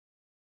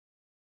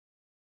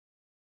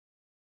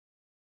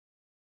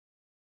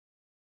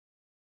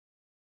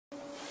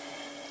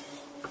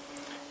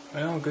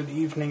Well, good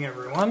evening,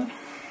 everyone.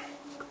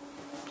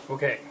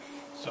 Okay,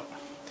 so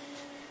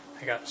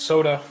I got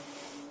soda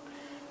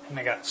and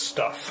I got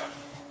stuff.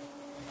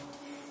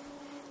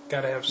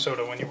 Gotta have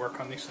soda when you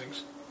work on these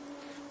things.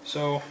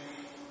 So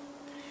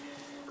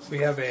we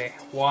have a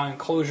Wah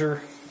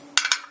enclosure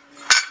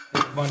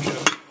with a bunch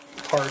of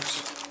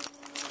parts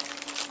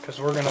because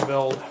we're gonna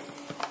build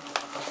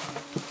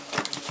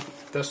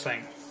this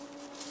thing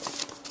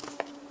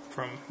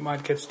from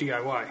ModKits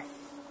DIY.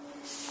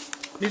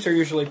 These are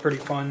usually pretty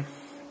fun,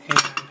 and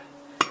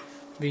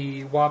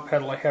the wah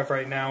pedal I have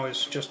right now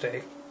is just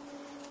a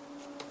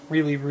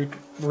really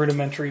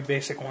rudimentary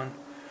basic one.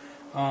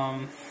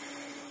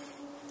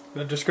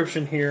 The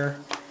description here,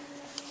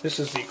 this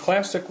is the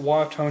classic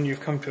wah tone you've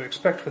come to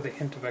expect with a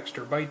hint of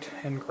extra bite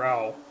and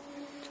growl.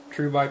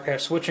 True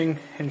bypass switching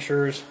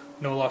ensures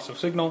no loss of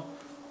signal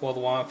while the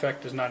wah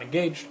effect is not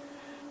engaged,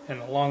 and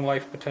the long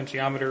life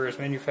potentiometer is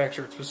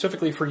manufactured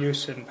specifically for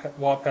use in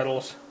wah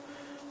pedals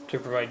to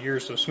provide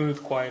years of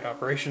smooth, quiet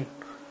operation,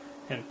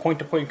 and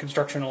point-to-point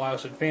construction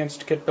allows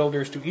advanced kit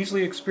builders to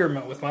easily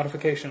experiment with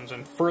modifications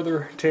and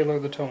further tailor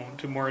the tone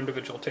to more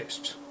individual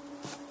tastes.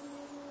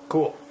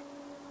 Cool.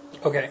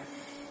 Okay.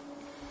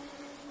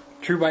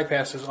 True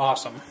bypass is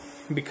awesome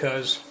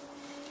because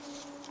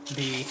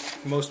the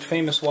most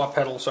famous wah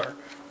pedals are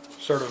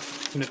sort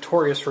of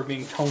notorious for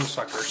being tone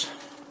suckers.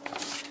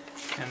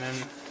 And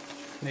then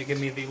they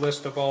give me the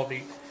list of all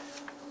the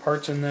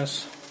parts in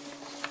this.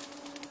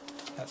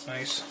 That's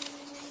nice.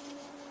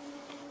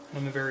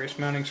 And the various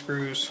mounting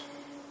screws.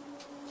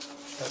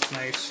 That's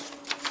nice.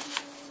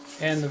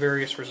 And the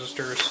various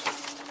resistors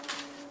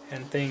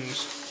and things.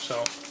 So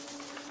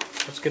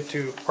let's get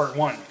to part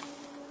one.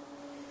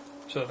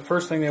 So the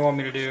first thing they want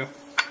me to do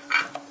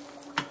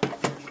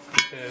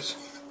is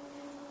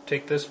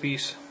take this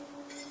piece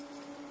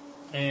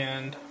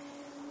and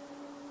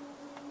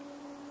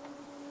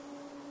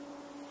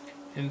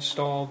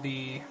install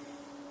the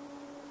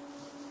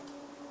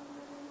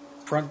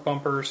front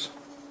bumpers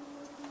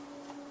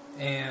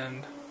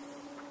and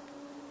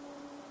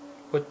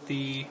put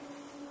this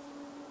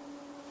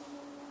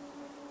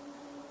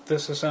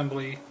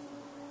assembly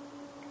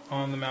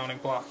on the mounting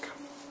block.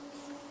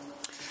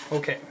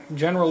 Okay,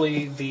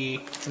 generally the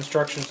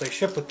instructions they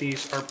ship with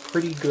these are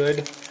pretty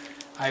good.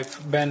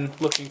 I've been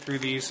looking through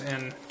these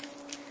and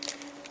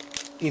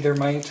either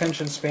my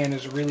attention span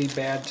is really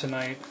bad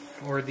tonight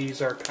or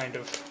these are kind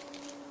of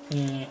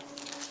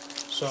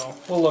So,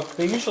 well look,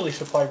 they usually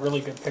supply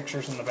really good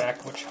pictures in the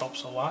back, which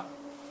helps a lot.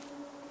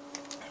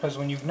 Because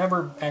when you've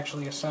never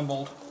actually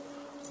assembled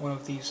one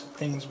of these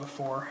things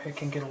before, it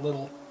can get a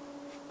little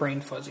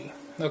brain fuzzy.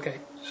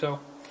 Okay, so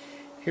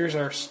here's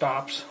our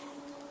stops.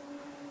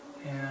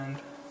 And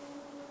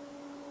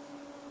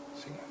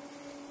let's see.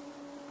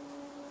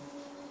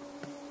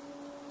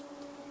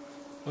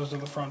 Those are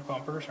the front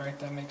bumpers, right?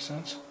 That makes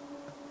sense.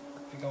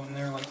 They go in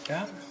there like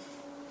that.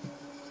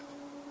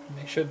 And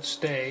they should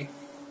stay,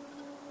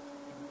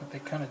 but they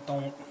kind of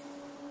don't.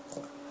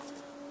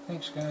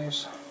 Thanks,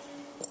 guys.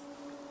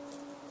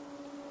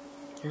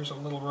 Here's a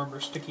little rubber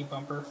sticky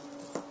bumper.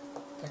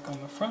 Does that go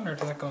in the front or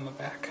does that go in the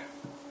back?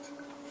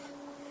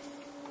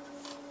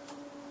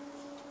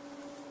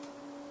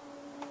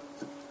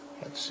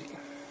 Let's see.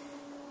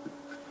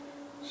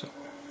 So,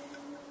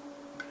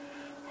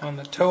 on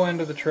the toe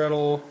end of the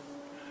treadle,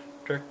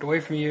 direct away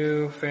from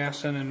you,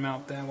 fasten and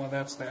mount that. Well,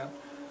 that's that.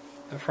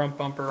 The front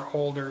bumper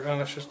holder, oh,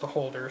 that's just the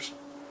holders.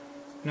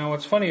 Now,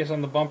 what's funny is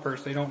on the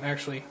bumpers, they don't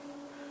actually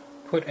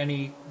put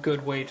any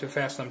good way to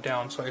fasten them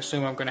down, so I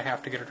assume I'm going to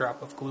have to get a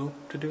drop of glue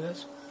to do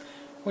this,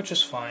 which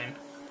is fine.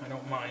 I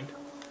don't mind.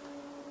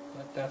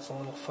 But that's a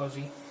little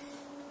fuzzy.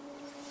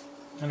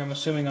 And I'm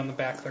assuming on the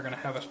back they're going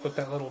to have us put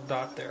that little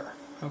dot there.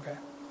 Okay,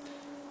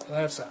 so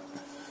that's that.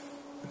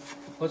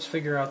 Let's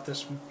figure out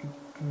this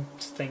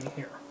thing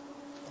here.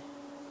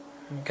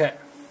 Okay,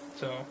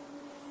 so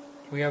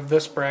we have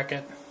this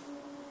bracket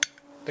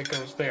that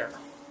goes there.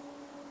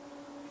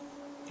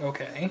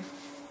 Okay,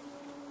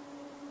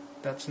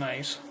 that's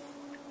nice.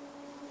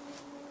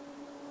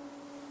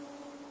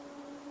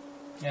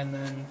 And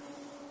then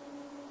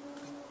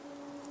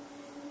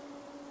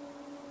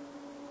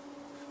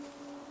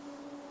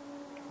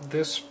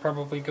this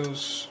probably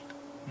goes,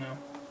 no,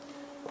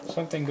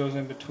 something goes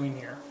in between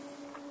here.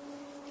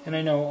 And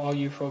I know all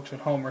you folks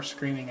at home are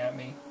screaming at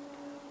me,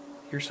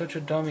 "You're such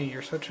a dummy,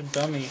 you're such a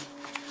dummy."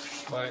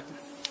 But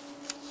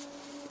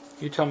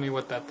you tell me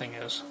what that thing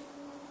is.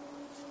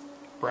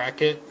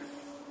 Bracket.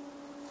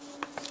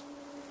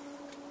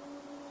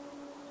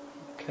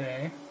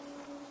 Okay.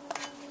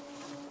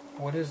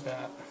 What is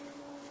that?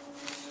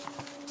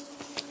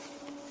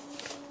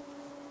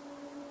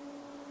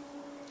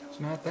 It's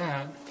not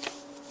that.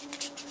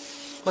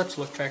 Let's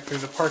look back through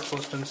the parts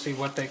list and see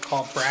what they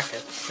call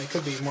brackets. They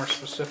could be more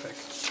specific.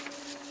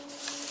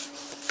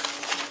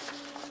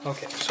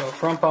 Okay, so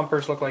front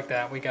bumpers look like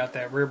that. We got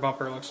that. Rear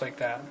bumper looks like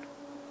that.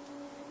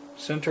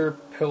 Center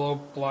pillow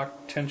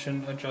block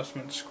tension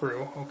adjustment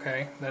screw.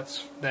 Okay,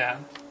 that's that.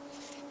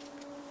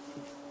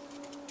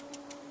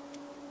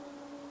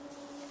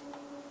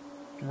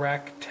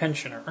 rack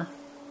tensioner.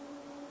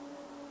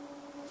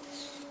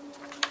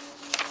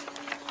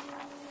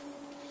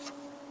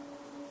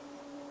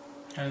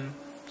 And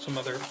some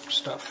other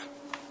stuff.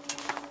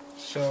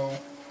 So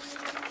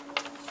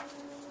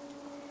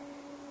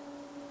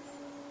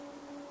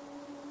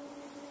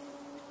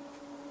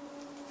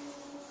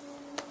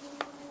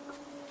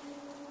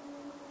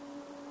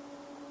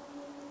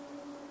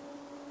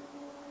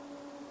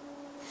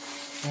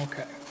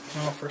okay,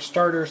 now for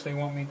starters they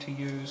want me to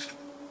use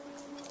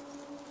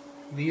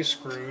these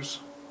screws.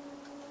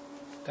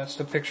 That's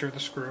the picture of the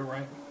screw,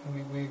 right?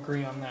 We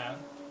agree on that.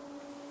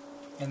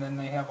 And then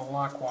they have a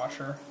lock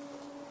washer,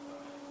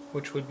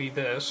 which would be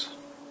this.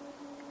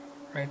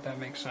 Right, that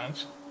makes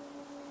sense.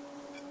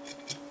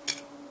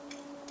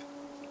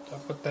 So I'll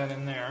put that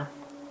in there.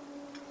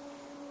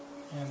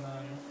 And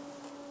then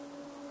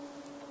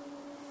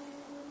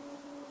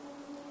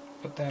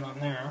put that on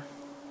there.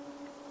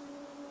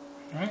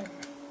 Alright.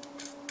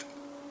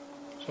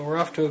 So we're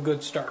off to a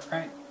good start,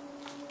 right?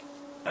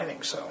 I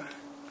think so.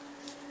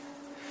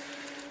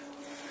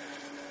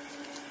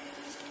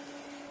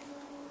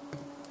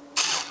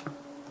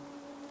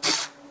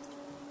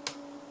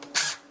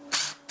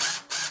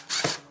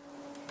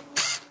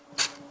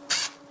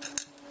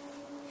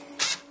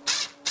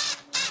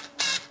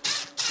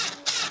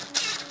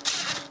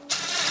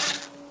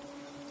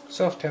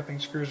 Self-tapping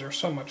screws are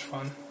so much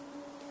fun,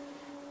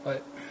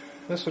 but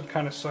this would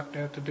kind of suck to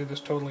have to do this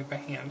totally by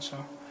hand,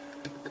 so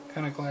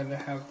kind of glad to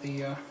have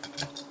the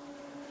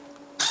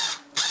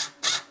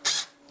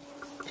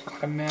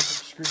automatic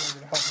screwdriver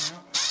to help me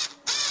out.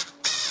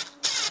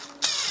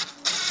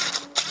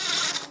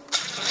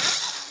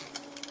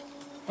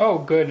 Oh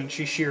good, and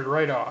she sheared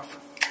right off.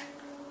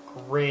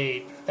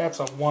 Great. That's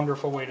a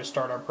wonderful way to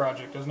start our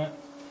project, isn't it?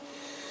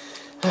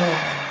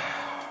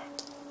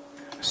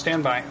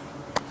 Stand by.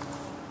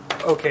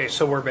 Okay,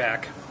 so we're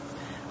back.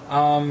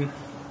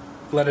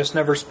 Let us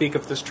never speak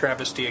of this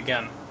travesty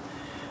again.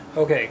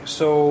 Okay,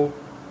 so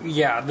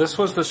yeah, this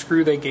was the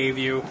screw they gave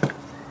you,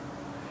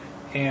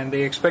 and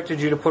they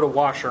expected you to put a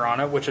washer on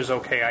it, which is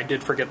okay. I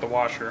did forget the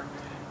washer,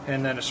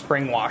 and then a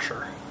spring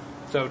washer.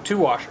 So 2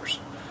 washers.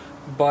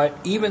 But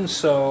even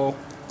so,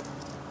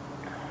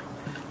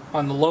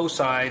 on the low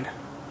side,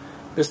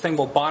 this thing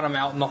will bottom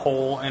out in the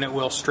hole and it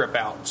will strip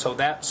out. So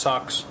that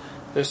sucks.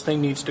 This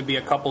thing needs to be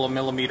a couple of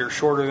millimeters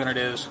shorter than it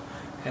is,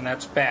 and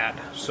that's bad.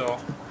 So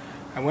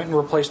I went and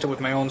replaced it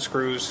with my own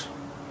screws.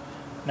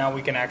 Now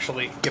we can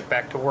actually get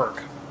back to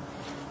work.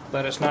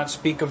 Let us not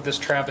speak of this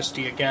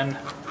travesty again.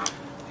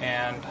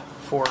 And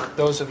for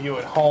those of you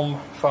at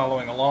home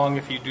following along,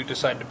 if you do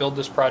decide to build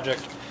this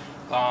project,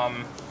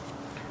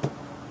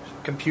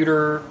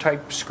 computer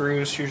type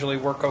screws usually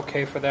work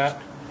okay for that.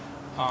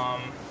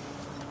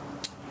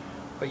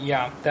 But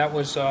yeah, that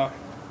was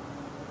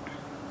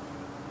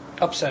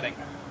upsetting.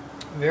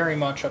 Very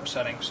much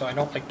upsetting, so I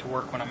don't like to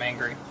work when I'm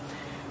angry.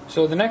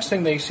 So the next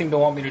thing they seem to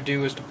want me to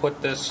do is to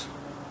put this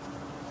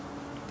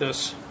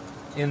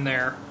in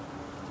there.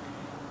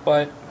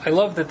 But I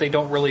love that they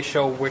don't really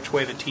show which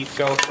way the teeth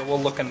go, so we'll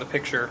look in the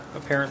picture.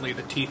 Apparently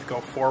the teeth go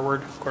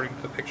forward, according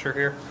to the picture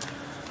here.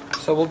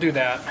 So we'll do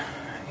that.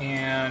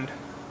 And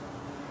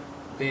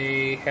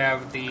they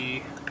have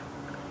the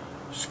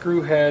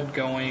screw head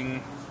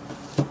going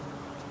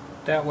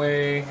that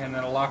way, and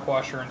then a lock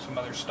washer and some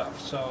other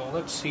stuff. So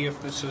let's see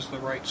if this is the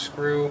right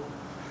screw.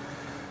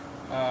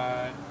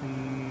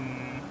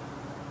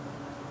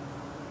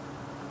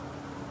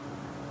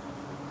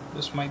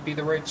 This might be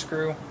the right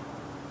screw.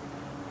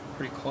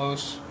 Pretty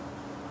close.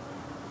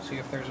 See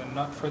if there's a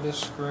nut for this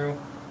screw.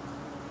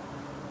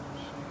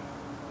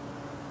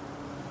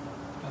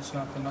 That's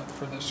not the nut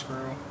for this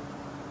screw.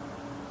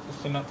 Is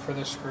this the nut for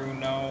this screw?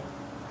 No.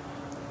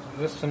 Is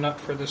this the nut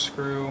for this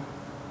screw?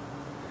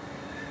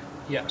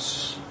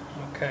 Yes.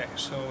 Okay,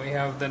 so we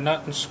have the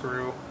nut and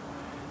screw,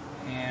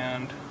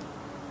 and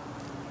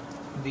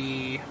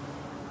the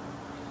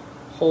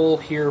hole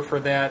here for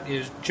that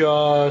is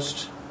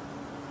just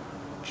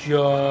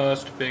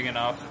big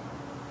enough.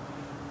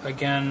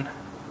 Again,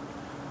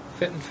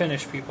 fit and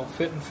finish, people,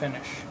 fit and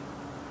finish.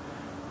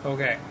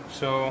 Okay,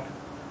 so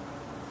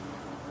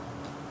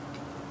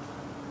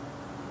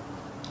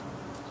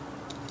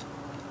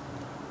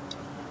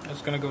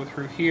it's going to go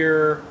through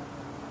here,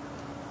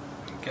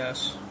 I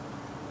guess.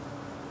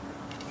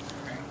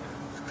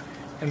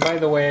 And by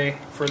the way,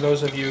 for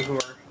those of you who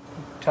are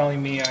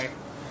telling me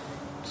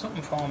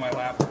something fell in my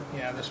lap.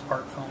 Yeah, this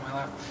part fell in my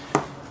lap.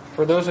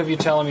 For those of you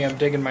telling me I'm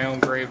digging my own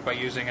grave by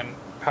using a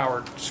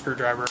powered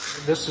screwdriver,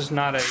 this is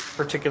not a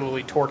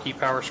particularly torquey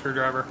power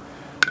screwdriver.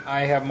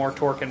 I have more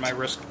torque in my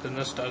wrist than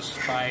this does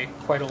by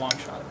quite a long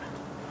shot.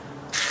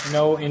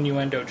 No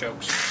innuendo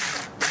jokes.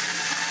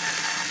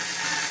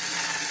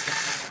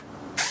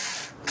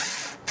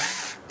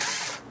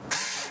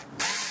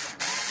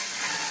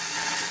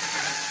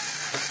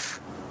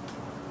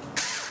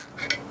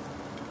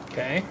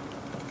 Okay,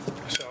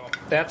 so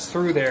that's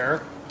through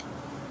there.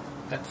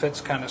 That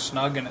fits kind of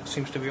snug and it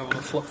seems to be able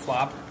to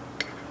flip-flop.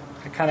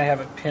 I kind of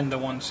have it pinned to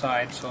one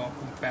side, so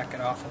I'll back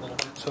it off a little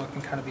bit so it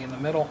can kind of be in the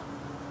middle.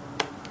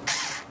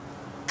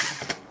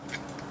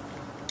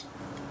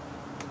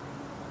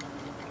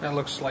 That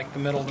looks like the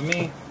middle to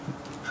me.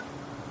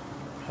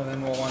 And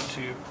then we'll want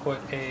to put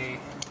a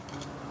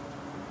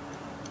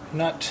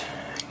nut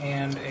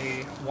and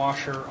a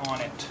washer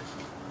on it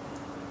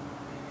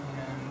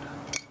and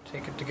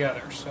take it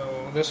together.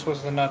 So this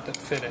was the nut that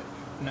fit it.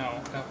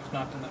 No, that was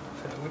not the nut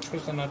that fit it. Which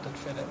was the nut that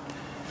fit it?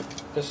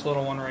 This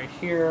little one right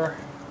here.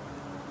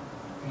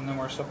 And then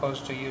we're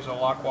supposed to use a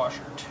lock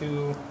washer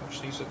too,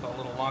 which these are the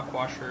little lock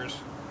washers.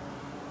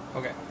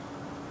 Okay.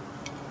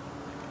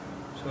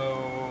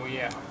 So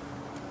yeah.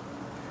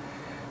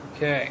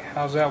 Okay,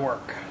 how's that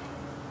work?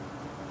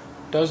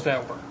 Does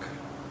that work?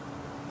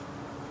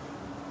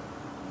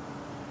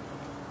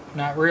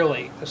 Not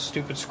really. This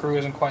stupid screw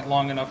isn't quite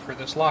long enough for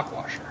this lock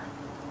washer.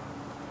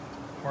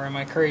 Or am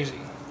I crazy?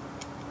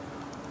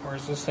 Or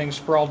is this thing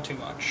sprawled too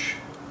much?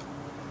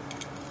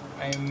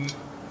 I'm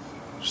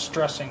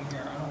stressing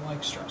here. I don't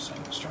like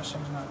stressing.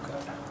 Stressing's not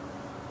good.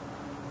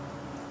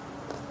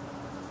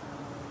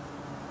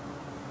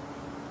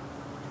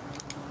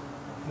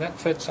 That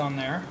fits on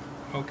there.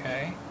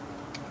 Okay.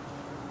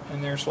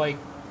 And there's like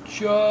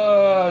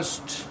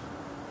just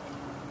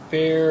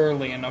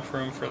barely enough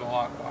room for the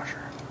lock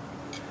washer.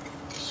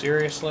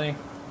 Seriously?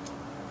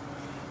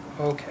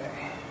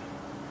 Okay.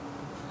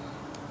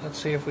 Let's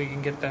see if we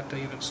can get that to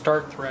even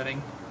start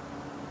threading.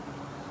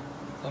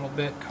 A little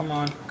bit. Come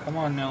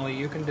on, Nelly.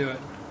 You can do it.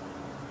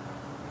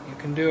 You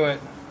can do it.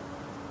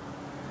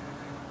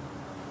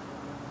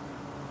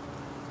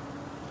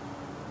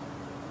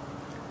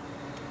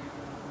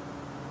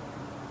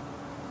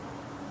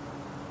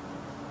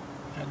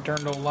 That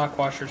darned old lock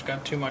washer's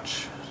got too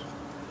much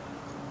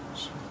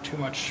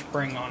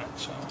spring on it,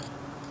 so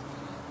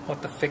we'll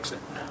have to fix it.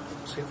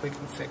 See if we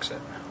can fix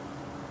it.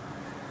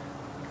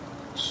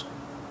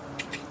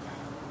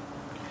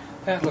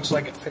 That looks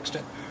like it fixed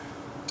it.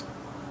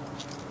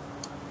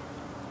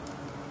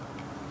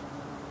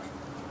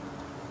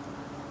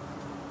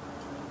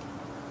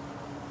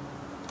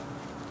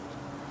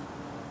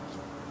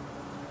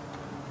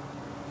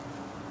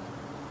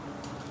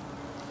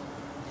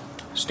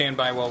 Stand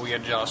by while we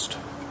adjust.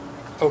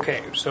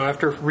 Okay, so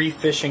after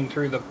refishing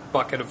through the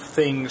bucket of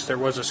things, there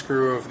was a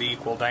screw of the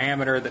equal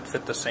diameter that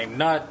fit the same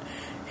nut,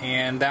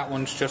 and that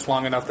one's just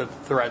long enough that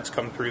the threads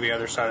come through the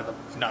other side of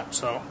the nut,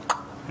 so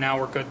now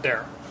we're good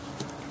there.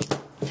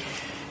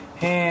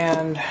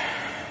 And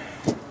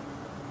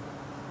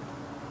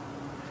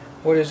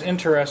what is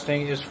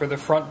interesting is for the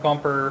front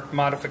bumper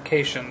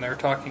modification, they're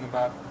talking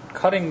about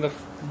cutting the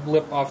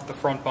lip off the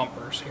front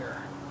bumpers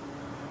here.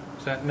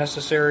 Is that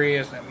necessary?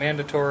 Is that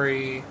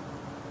mandatory?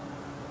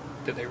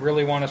 Did they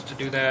really want us to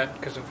do that?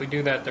 Because if we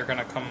do that, they're going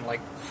to come like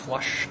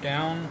flush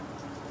down.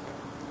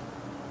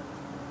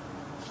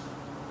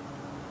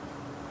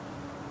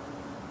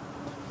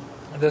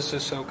 This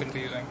is so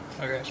confusing.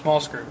 Okay,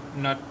 small screw.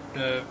 Nut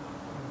the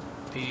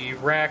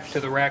rack to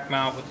the rack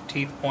mount with the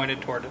teeth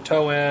pointed toward the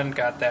toe end.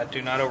 Got that.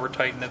 Do not over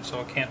tighten it so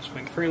it can't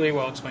swing freely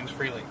while it swings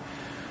freely.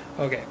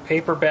 Okay,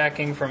 paper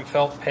backing from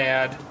felt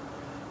pad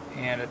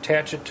and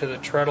attach it to the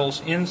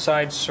treadle's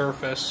inside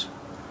surface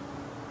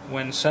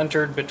when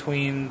centered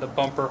between the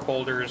bumper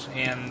holders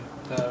and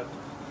the...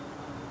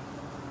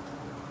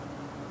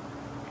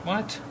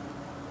 What?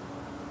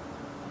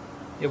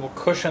 It will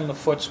cushion the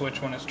foot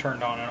switch when it's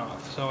turned on and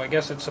off. So I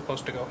guess it's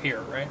supposed to go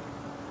here, right?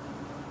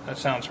 That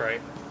sounds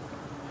right.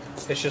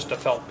 It's just a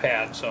felt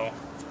pad, so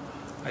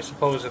I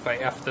suppose if I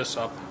F this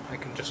up, I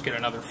can just get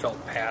another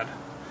felt pad.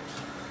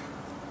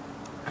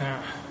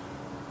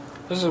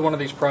 This is one of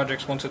these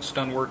projects, once it's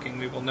done working,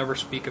 we will never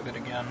speak of it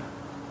again.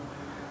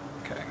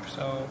 Okay,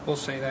 so we'll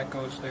say that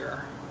goes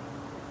there.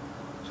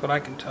 That's what I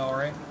can tell,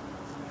 right?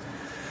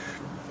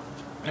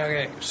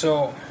 Okay,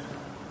 so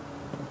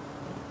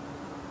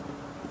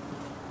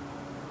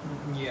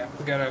yeah,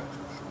 we gotta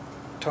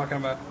talking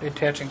about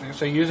attaching things.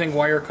 So using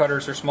wire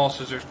cutters or small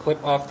scissors,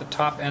 clip off the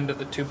top end of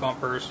the two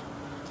bumpers.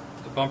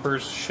 The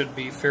bumpers should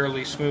be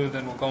fairly smooth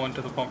and will go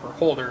into the bumper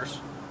holders.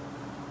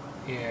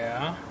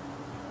 Yeah.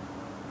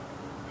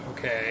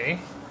 Okay.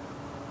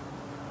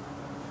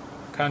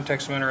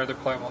 Contact cement or other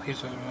pliable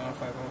adhesive.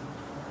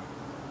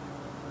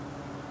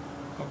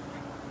 Okay,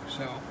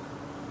 so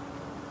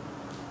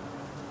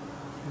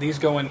these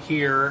go in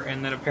here,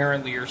 and then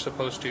apparently you're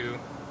supposed to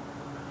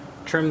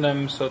trim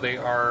them so they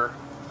are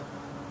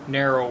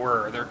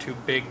narrower. They're too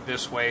big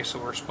this way, so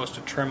we're supposed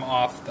to trim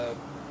off the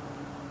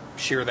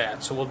shear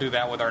that. So we'll do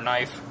that with our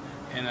knife,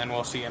 and then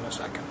we'll see in a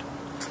second.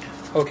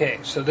 Okay,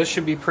 so this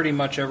should be pretty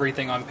much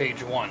everything on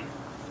page 1.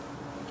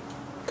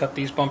 Cut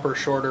these bumpers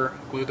shorter,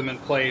 glue them in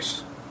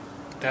place.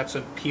 That's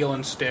a peel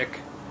and stick.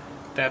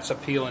 That's a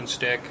peel and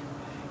stick.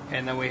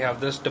 And then we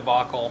have this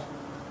debacle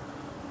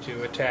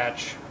to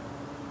attach,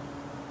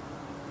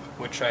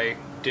 which I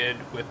did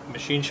with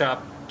machine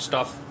shop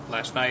stuff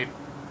last night.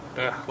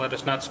 Let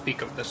us not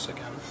speak of this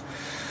again.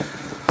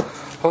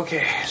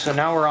 Okay, so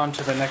now we're on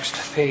to the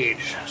next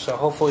page. So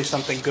hopefully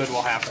something good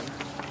will happen.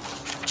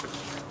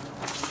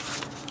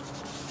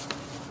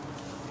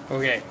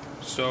 Okay,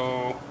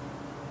 so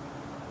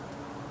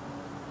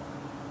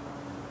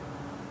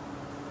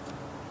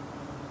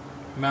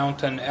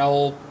Mount an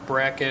L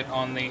bracket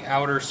on the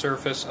outer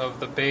surface of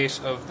the base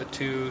of the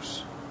two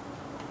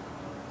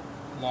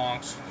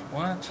longs.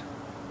 What?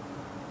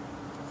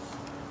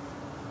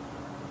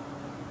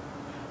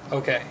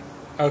 Okay.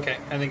 Okay,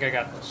 I think I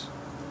got this.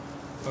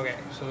 Okay,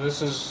 so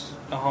this is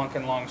a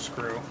honkin' long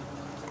screw.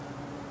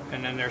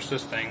 And then there's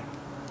this thing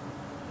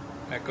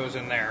that goes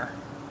in there.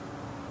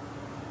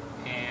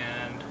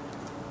 And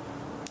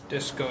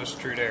this goes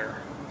through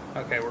there.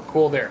 Okay, we're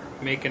cool there.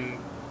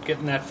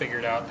 Getting that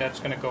figured out. That's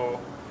going to go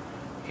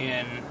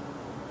in.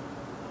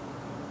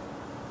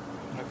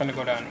 Not going to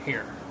go down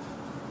here.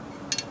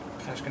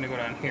 That's going to go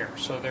down here.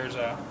 So there's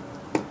a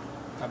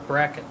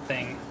bracket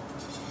thing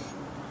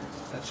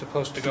that's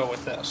supposed to go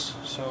with this.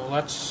 So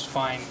let's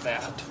find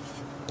that.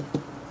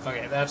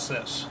 Okay, that's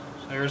this.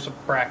 So there's a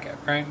bracket,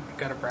 right?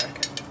 Got a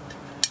bracket.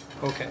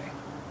 Okay.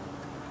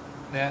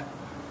 That.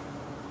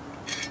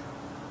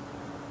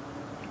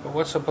 But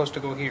what's supposed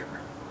to go here?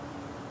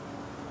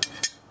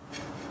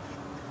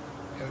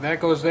 If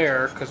that goes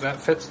there, because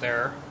that fits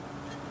there,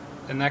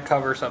 then that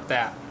covers up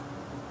that.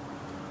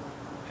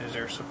 Is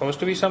there supposed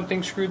to be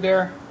something screwed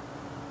there?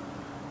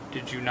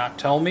 Did you not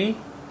tell me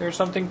there's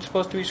something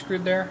supposed to be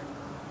screwed there?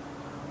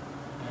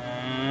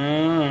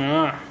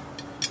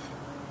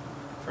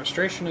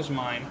 Frustration is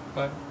mine,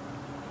 but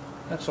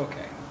that's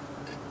okay.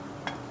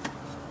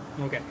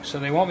 Okay, so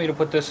they want me to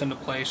put this into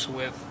place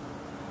with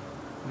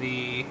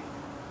the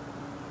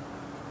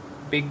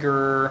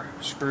bigger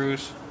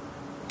screws.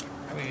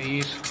 I mean,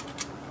 these,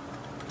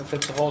 that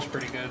fits the holes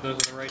pretty good. Those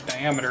are the right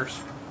diameters.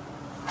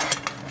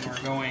 And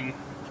we're going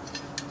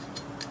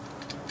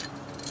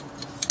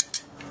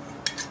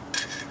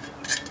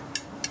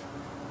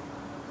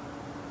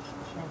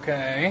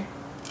okay,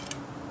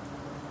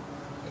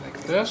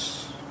 like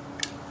this.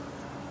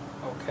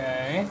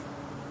 Okay,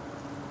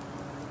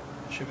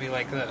 should be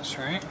like this,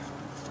 right?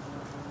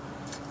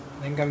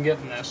 I think I'm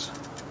getting this.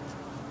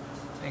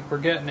 I think we're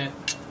getting it.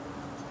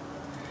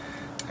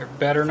 There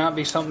better not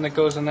be something that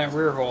goes in that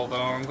rear hole,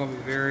 though. I'm going to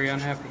be very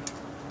unhappy.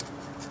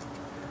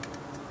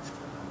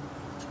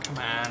 Come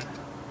on.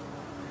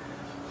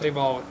 Play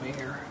ball with me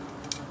here.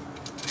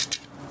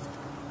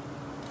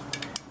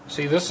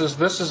 See, this is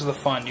the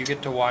fun. You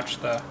get to watch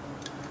the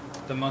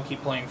monkey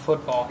playing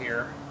football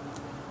here.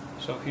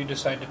 So if you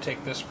decide to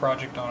take this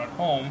project on at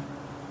home,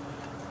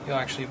 you'll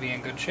actually be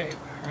in good shape,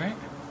 right?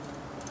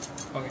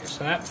 Okay,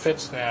 so that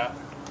fits that.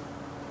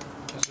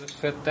 Does this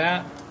fit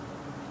that?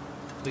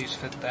 Please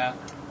fit that.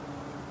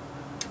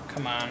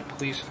 Come on,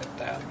 please fit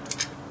that.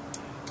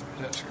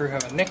 Does that screw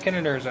have a nick in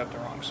it, or is that the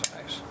wrong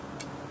size?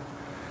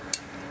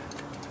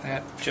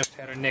 That just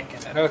had a nick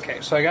in it.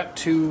 Okay, so I got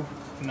two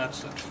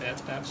nuts that fit.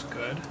 That's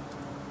good.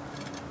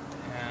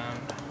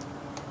 And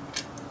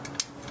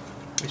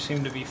we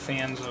seem to be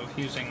fans of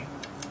using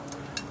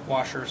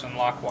washers and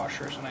lock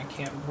washers, and I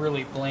can't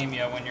really blame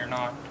you when you're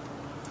not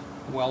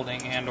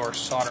welding and or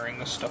soldering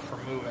this stuff for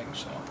moving.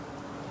 So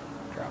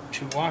drop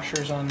two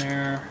washers on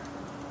there.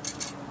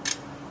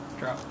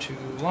 Drop two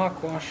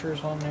lock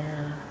washers on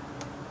there.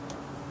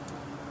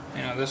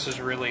 You know, this is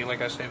really,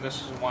 like I say,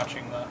 this is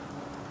watching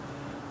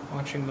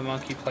the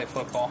monkey play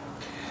football.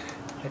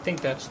 I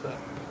think that's the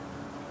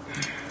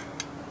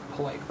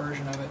polite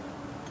version of it.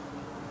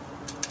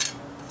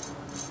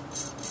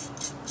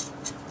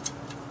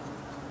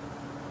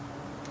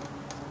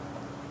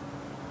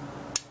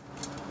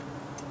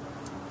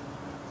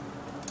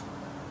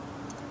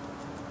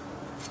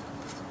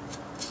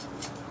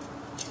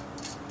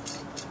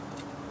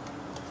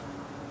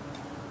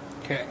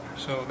 Okay,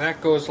 so that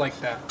goes like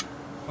that.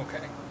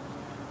 Okay.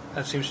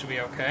 That seems to be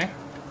okay.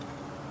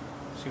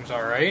 Seems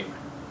alright.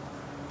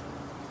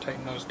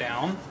 Tighten those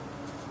down.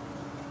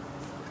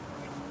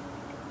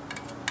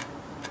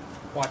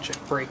 Watch it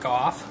break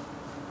off.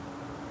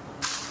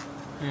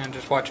 And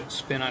just watch it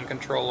spin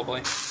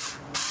uncontrollably.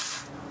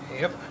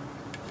 Yep.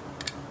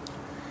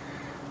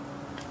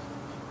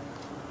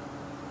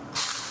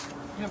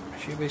 Yep,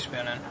 should be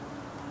spinning.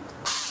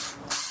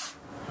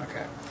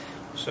 Okay.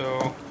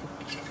 So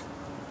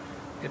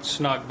it's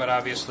snug, but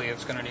obviously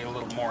it's going to need a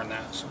little more than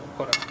that, so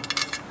we'll put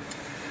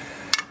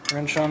a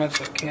wrench on it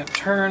so it can't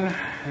turn,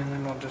 and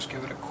then we'll just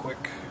give it a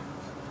quick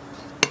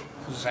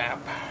zap.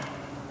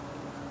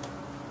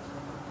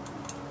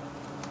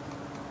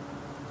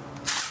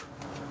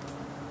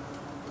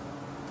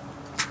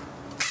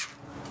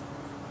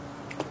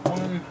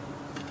 One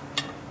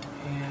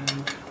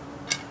and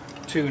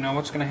two. Now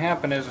what's going to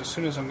happen is, as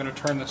soon as I'm going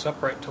to turn this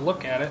upright to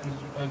look at it and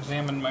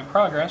examine my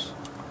progress,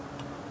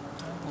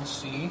 we'll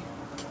see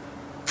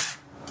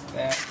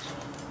that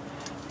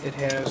it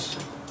has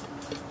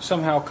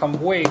somehow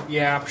come way,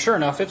 yeah, sure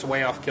enough, it's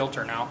way off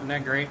kilter now. Isn't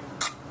that great?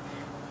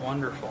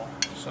 Wonderful.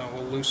 So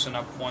we'll loosen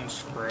up one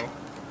screw,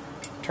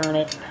 turn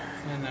it,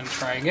 and then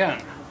try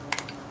again.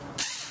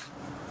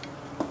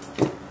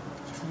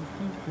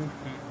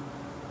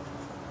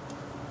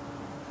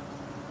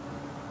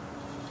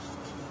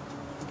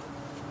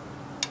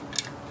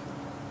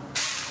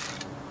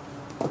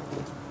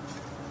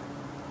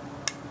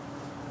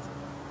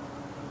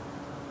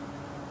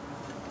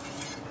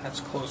 That's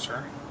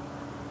closer.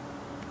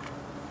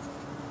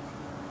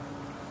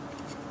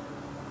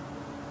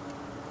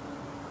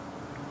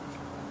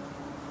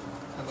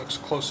 That looks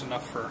close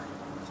enough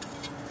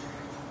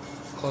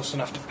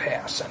to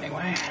pass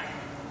anyway.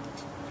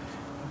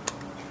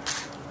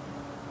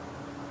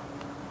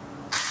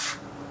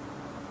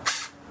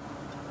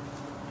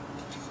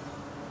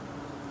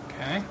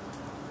 Okay,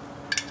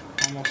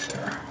 almost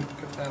there.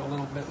 Give that a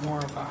little bit more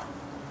of a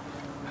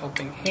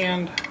helping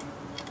hand.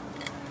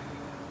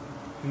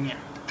 Yeah,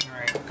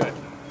 alright, good.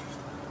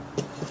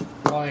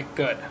 Call it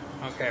good.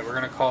 Okay, we're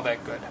going to call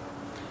that good.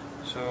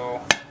 So,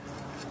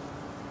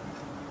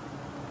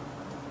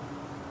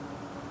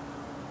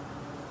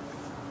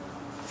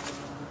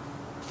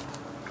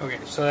 okay,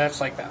 so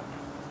that's like that.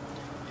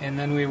 And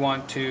then we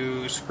want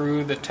to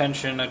screw the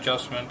tension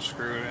adjustment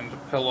screw into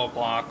pillow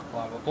block,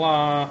 blah blah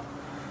blah.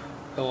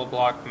 Pillow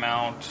block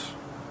mount.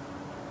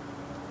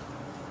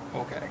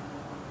 Okay.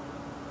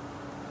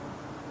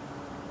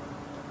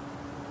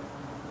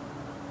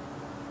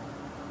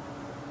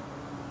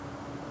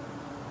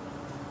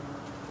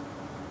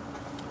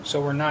 So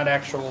we're not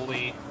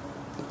actually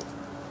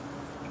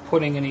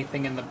putting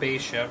anything in the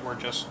base yet, we're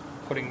just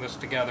putting this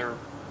together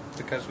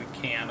because we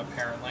can,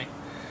 apparently.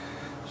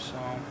 So,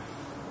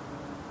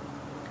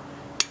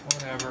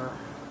 whatever.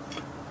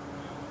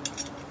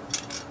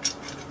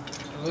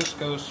 So this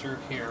goes through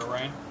here,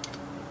 right?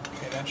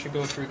 Okay, that should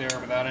go through there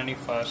without any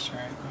fuss,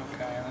 right?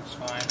 Okay, that's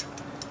fine.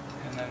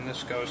 And then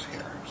this goes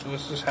here. So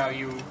this is how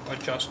you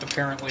adjust,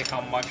 apparently,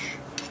 how much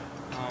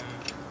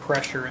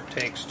pressure it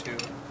takes to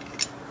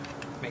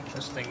make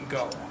this thing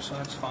go. So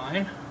that's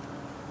fine.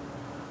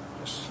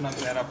 Just snug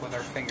that up with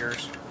our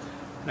fingers.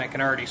 And I can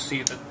already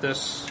see that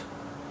this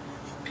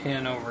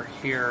pin over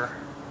here,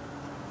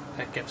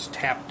 that gets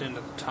tapped into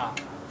the top.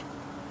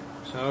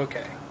 So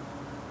okay.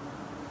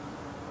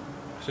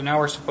 So now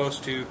we're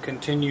supposed to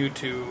continue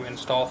to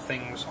install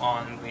things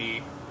on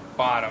the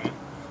bottom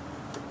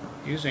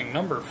using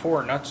number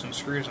 4 nuts and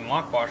screws and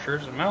lock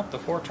washers and mount the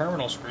 4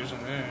 terminal screws.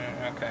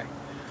 And okay.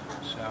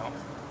 So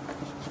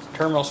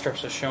terminal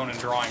strips is shown in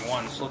drawing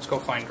 1, so let's go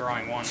find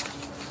drawing 1.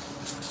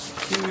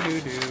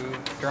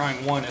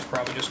 Drawing 1 is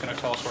probably just going to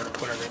tell us where to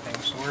put everything.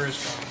 So where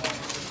is drawing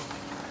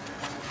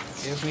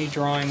 1? Give me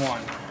drawing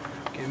 1.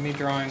 Give me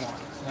drawing 1.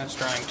 That's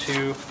drawing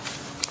 2.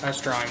 That's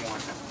drawing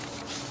 1.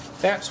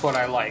 That's what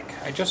I like.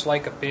 I just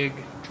like a big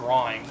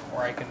drawing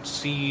where I can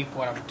see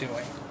what I'm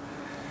doing.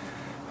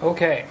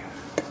 Okay.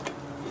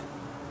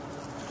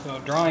 So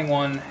drawing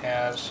 1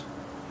 has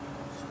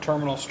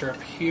terminal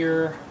strip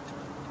here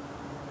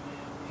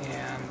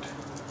and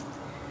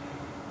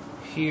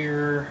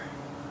here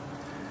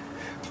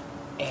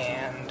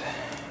and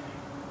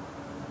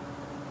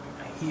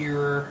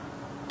here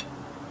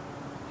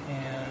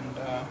and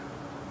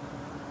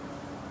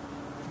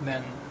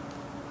then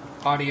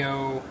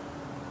audio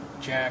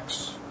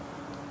jacks,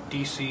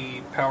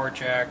 DC power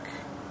jack,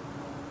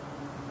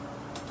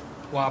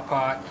 wah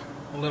pot,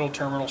 a little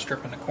terminal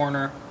strip in the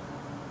corner,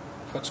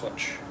 foot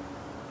switch.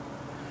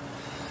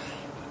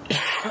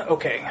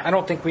 Okay, I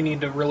don't think we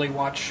need to really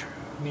watch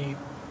me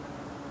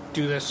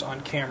do this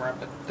on camera,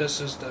 but this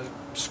is the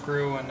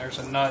screw and there's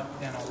a nut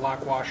and a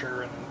lock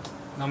washer, and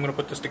I'm going to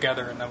put this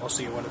together and then we'll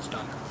see when it's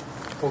done.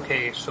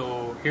 Okay,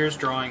 so here's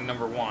drawing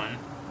number 1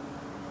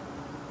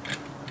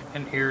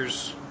 and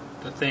here's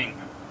the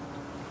thing.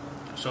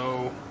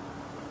 So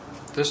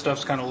this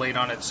stuff's kind of laid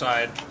on its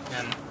side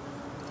and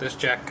this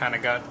jack kind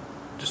of got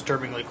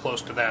disturbingly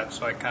close to that,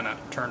 so I kind of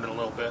turned it a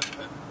little bit,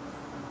 but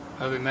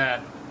other than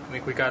that I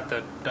think we got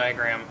the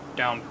diagram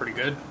down pretty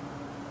good.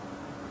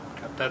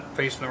 Got that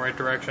facing the right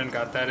direction,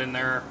 got that in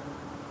there,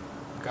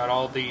 got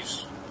all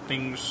these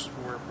things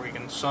where we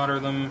can solder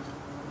them.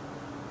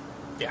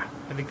 Yeah,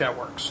 I think that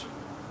works.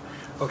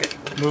 Okay,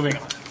 moving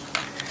on.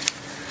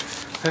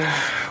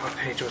 What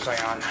page was I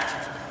on?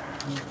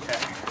 Okay.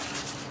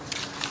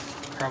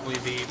 Probably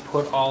the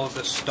put all of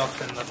this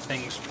stuff in the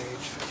things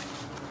page.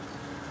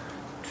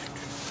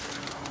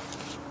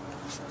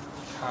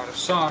 How to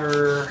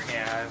solder.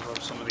 Yeah, I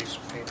love some of these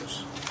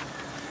pages.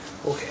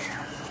 Okay.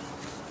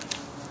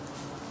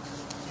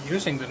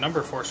 Using the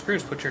number 4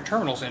 screws, put your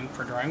terminals in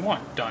for drawing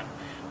 1. Done.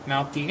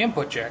 Mount the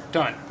input jack.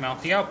 Done.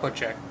 Mount the output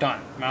jack.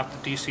 Done. Mount the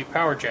DC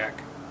power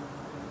jack.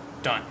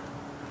 Done.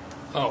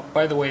 Oh,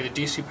 by the way, the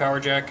DC power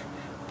jack,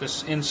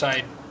 this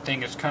inside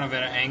thing is kind of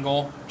at an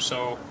angle,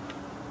 so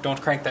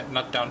don't crank that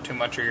nut down too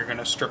much or you're going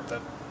to strip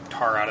the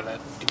tar out of that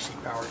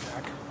DC power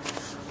jack.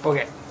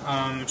 Okay,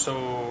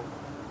 so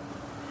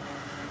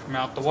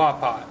mount the wah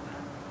pot.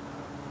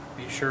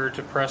 Be sure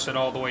to press it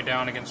all the way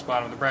down against the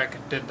bottom of the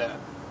bracket. Did that.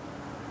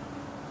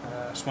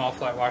 Small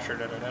flat washer,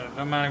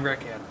 mounting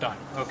bracket, yeah, done.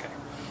 Okay.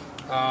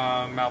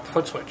 Mount the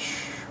foot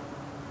switch.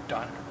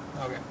 Done.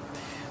 Okay.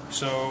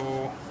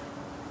 So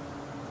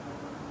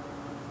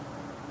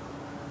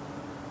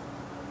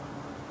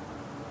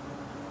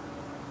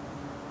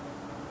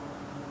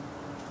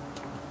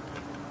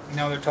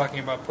now they're talking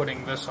about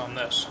putting this on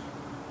this,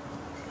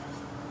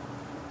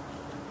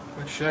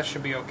 which that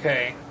should be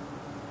okay,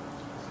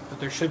 but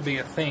there should be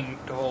a thing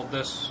to hold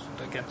this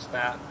against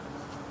that,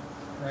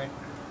 right?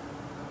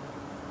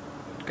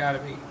 It's gotta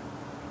be,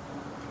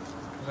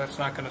 because that's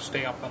not going to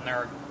stay up on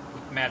there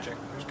with magic.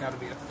 There's got to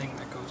be a thing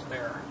that goes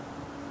there.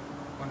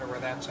 Wonder where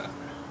that's at.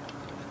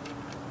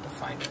 To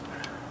find it.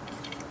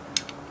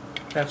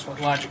 That's what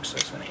logic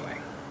says anyway.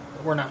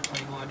 But we're not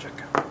playing logic.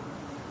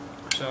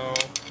 So,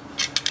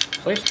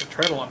 place the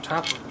treadle on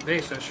top of the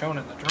base as shown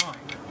in the drawing.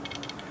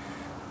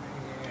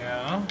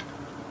 Yeah.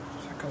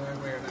 Does that go that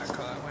way or that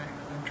go that way?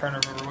 I'm trying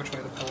to remember which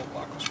way the pillow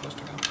block was supposed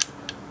to go.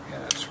 Yeah,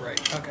 that's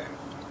right. Okay.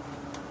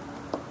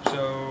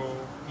 So,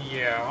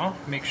 yeah,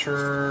 make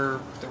sure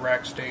the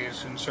rack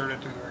stays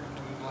inserted through the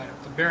line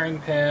up the bearing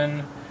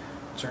pin.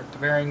 Insert the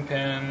bearing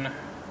pin.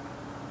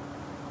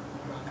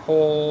 Run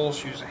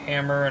holes. Use a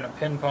hammer and a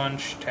pin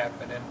punch. Tap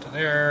it into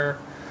there.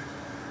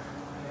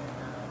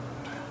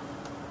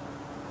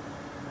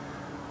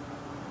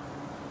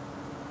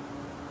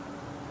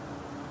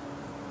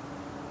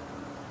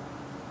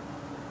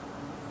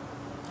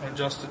 And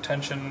adjust the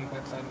tension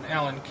with an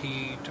Allen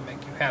key to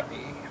make you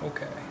happy.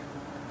 Okay.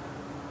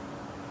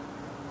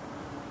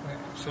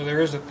 So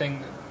there is a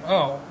thing that,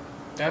 oh,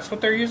 that's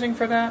what they're using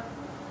for that?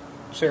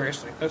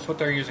 Seriously, that's what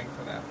they're using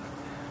for that.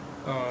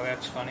 Oh,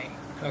 that's funny.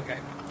 Okay.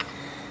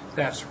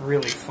 That's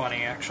really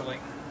funny, actually.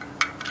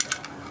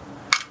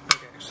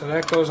 Okay, so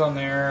that goes on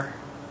there,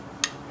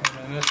 and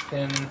then this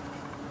pin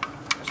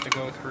has to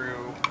go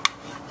through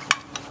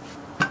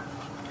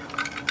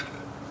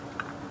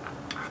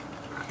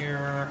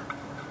here.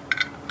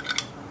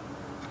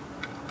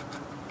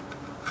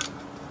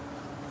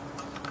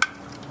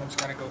 It's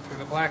got to go through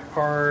the black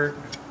part,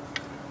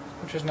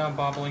 which is now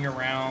bobbling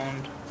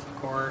around, of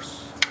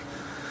course.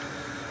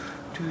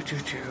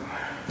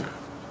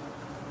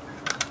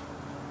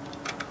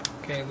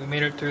 Okay, we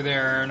made it through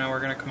there. Now we're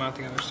going to come out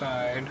the other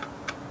side.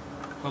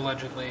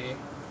 Allegedly.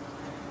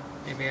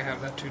 Maybe I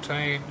have that too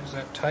tight. Is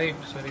that tight?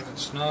 Is that even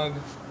snug?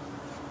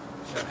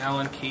 Is that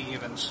Allen key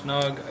even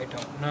snug? I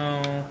don't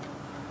know.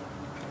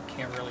 I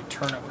can't really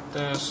turn it with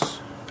this.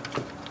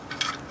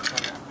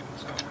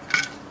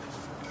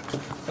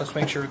 Let's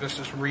make sure this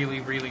is really,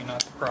 really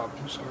not the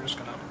problem. So we're just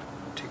going to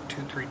take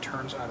 2-3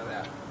 turns out of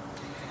that.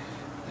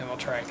 Then we'll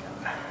try again.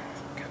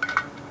 Okay.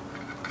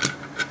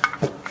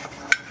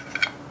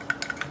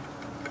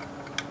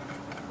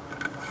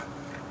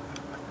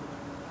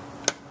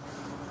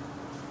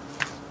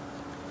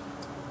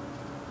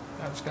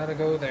 That's got to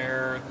go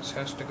there. This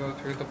has to go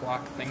through the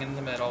block thing in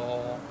the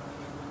middle,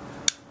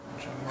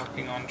 which I'm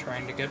working on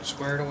trying to get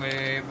squared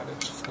away, but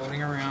it's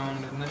floating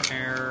around in the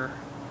air.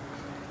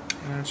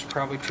 And it's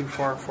probably too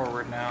far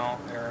forward now.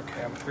 There,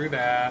 okay, I'm through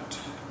that.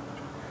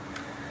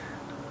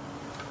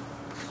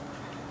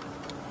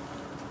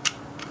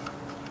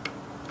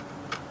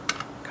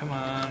 Come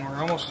on, we're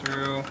almost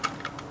through.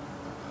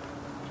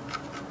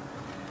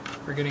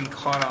 We're getting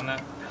caught on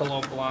that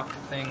pillow block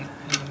thing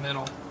in the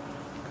middle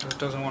because it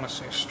doesn't want to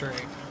stay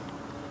straight.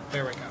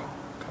 There we go.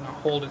 Kind of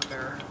hold it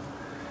there.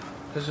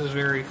 This is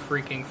very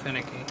freaking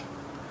finicky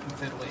and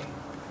fiddly.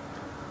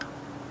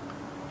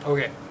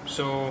 Okay,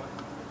 so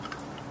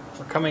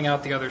we're coming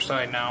out the other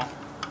side now.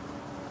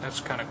 That's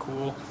kind of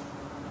cool.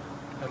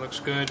 That looks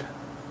good.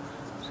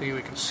 See,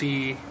 we can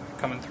see it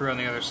coming through on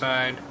the other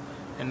side.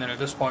 And then at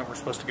this point, we're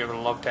supposed to give it a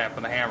love tap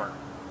with a hammer.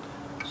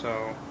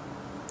 So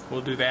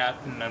we'll do that,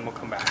 and then we'll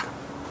come back.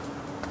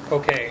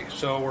 Okay,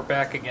 so we're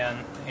back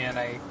again, and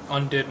I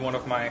undid one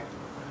of my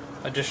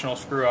additional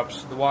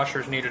screw-ups. The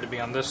washers needed to be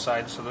on this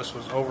side, so this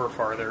was over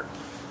farther.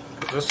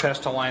 Because this has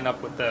to line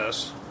up with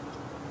this.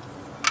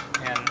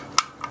 And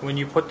when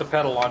you put the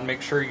pedal on,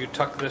 make sure you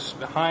tuck this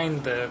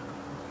behind the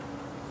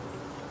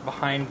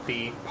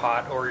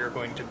pot, or you're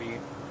going to be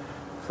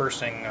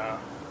cursing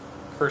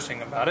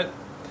about it.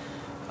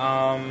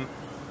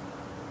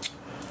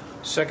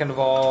 Second of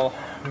all,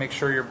 make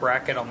sure your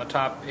bracket on the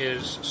top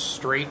is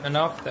straight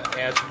enough that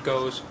as it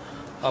goes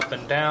up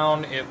and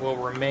down, it will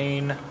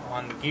remain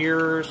on the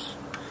gears.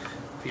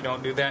 If you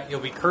don't do that, you'll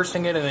be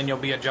cursing it, and then you'll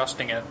be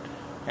adjusting it,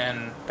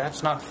 and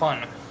that's not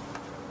fun.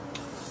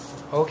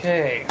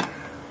 Okay.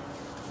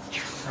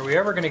 Are we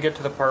ever going to get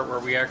to the part where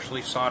we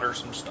actually solder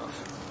some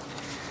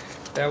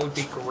stuff? That would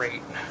be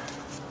great.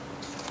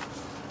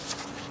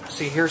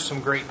 See, here's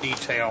some great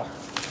detail.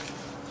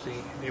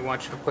 See, they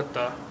want you to put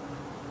the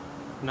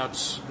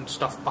nuts and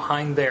stuff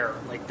behind there,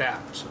 like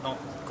that, so don't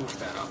goof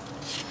that up.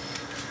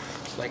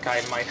 Like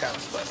I might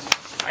have,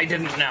 but I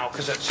didn't now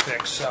because that's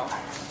fixed, so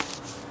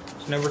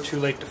it's never too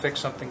late to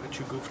fix something that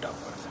you goofed up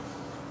with.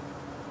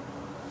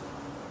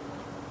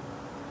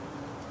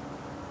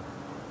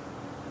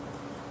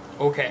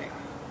 Okay.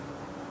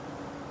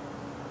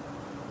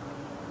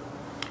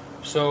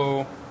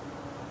 So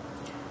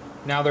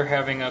now they're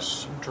having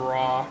us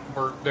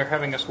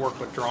work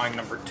with drawing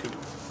number 2.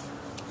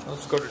 So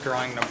let's go to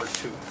drawing number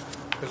 2,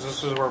 because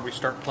this is where we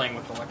start playing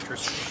with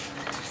electricity,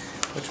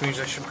 which means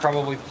I should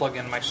probably plug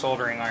in my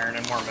soldering iron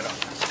and warm it up.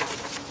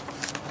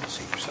 Let's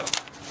see, so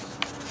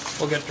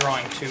we'll get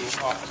drawing 2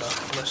 off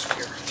the list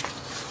here.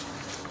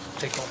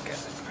 Take a look at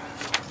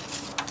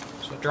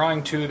it. So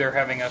drawing 2, they're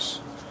having us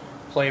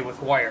play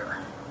with wire.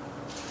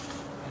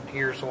 And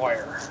here's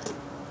wire.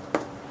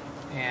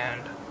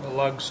 And the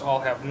lugs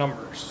all have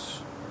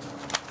numbers.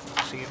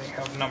 See, they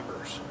have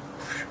numbers.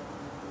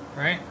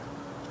 right?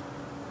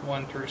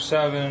 1 through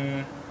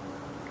 7,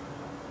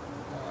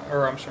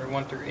 or I'm sorry,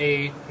 1 through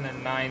 8, and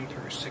then 9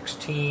 through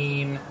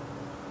 16,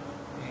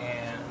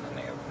 and then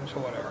they have, so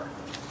whatever.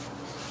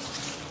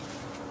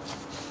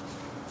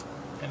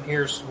 And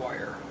here's the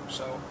wire.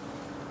 So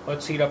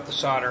let's heat up the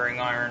soldering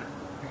iron,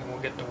 and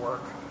we'll get to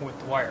work with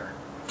the wire.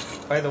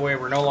 By the way,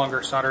 we're no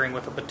longer soldering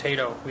with a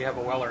potato. We have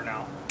a weller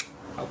now.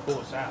 How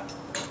cool is that?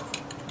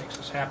 Makes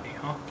us happy,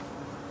 huh?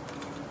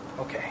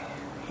 Okay,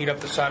 heat up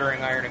the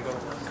soldering iron and go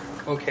to work.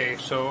 Okay,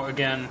 so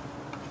again,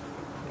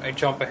 I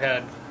jump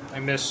ahead. I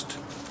missed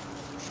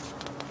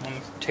on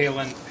the tail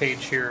end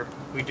page here.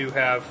 We do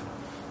have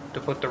to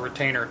put the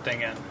retainer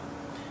thing in.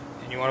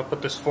 And you want to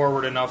put this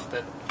forward enough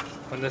that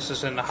when this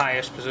is in the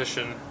highest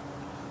position,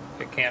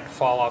 it can't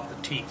fall off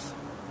the teeth.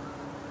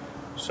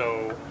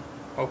 So,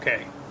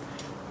 okay.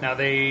 Now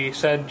they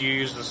said you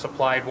use the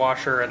supplied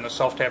washer and the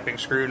self-tapping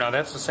screw. Now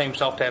that's the same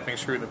self-tapping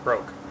screw that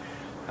broke.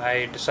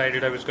 I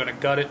decided I was going to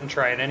gut it and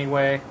try it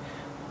anyway,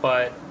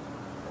 but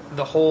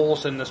the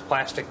holes in this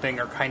plastic thing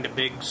are kind of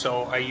big,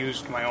 so I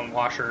used my own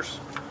washers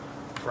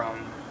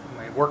from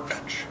my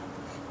workbench.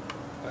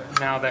 But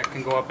now that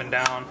can go up and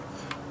down,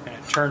 and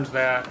it turns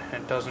that,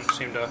 and it doesn't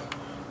seem to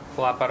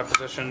flop out of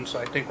position, so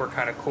I think we're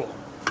kind of cool.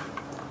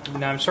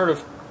 Now I'm sort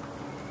of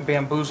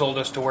bamboozled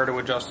as to where to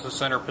adjust the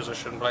center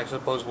position, but I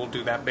suppose we'll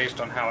do that based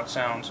on how it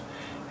sounds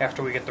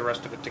after we get the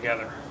rest of it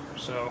together.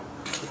 So,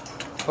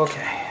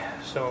 okay,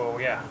 so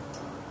yeah,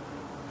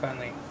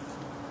 finally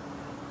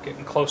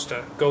getting close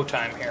to go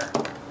time here.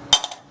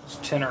 Let's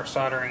tin our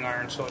soldering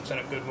iron so it's in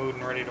a good mood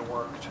and ready to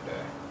work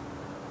today.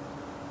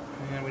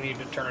 And we need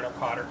to turn it up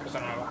hotter because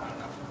I don't have it hot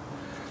enough.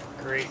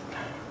 Great.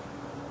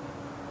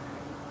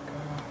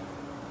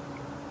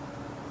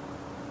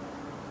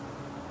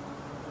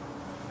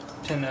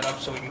 Tin that up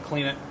so we can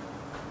clean it.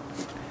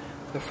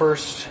 The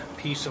first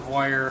piece of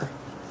wire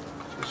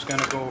is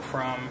going to go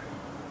from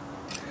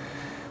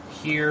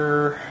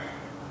here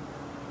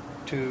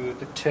to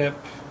the tip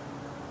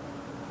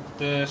of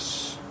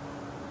this.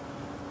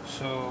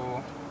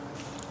 So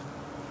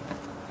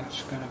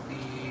that's going to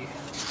be,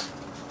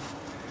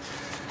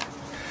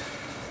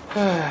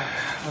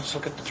 let's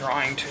look at the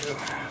drawing too.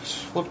 Let's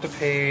flip the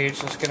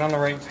page, let's get on the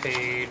right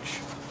page.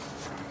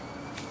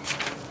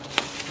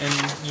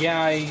 And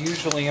yeah, I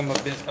usually am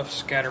a bit of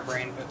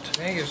scatterbrain, but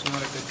today is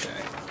not a good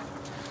day.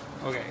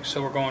 Okay,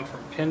 so we're going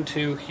from pin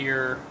 2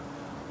 here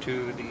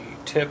to the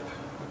tip,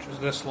 which is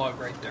this lug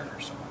right there.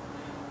 So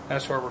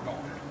that's where we're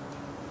going.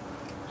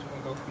 So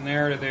we'll go from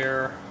there to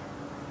there.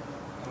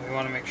 And we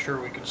want to make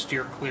sure we can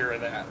steer clear of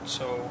that.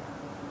 So,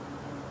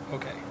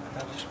 okay,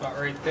 that's the spot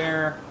right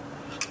there.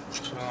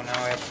 So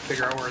now I have to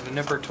figure out where the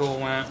nipper tool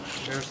went.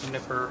 There's the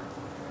nipper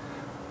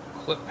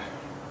clip.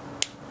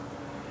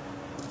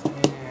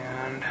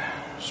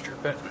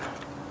 Strip it,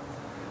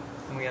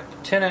 and we have to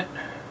tin it,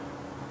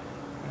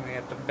 and we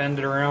have to bend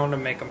it around to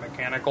make a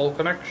mechanical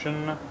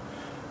connection,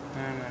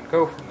 and then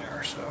go from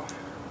there. So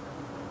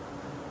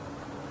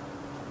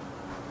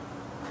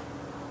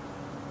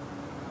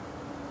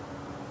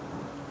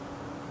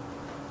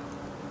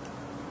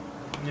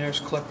and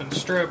there's clip and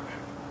strip.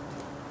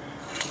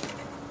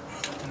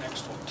 The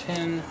next will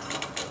tin.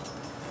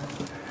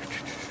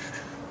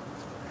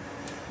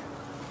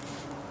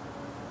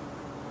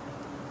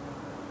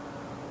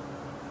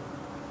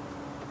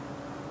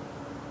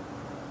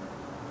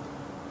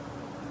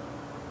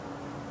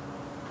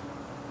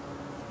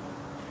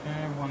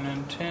 One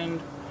end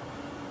tinned,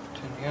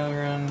 tin the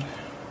other end.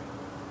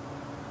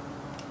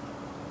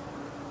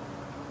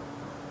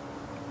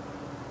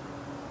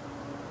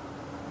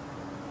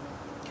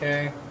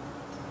 Okay.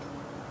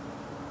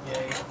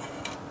 Yay.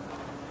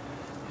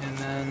 And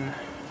then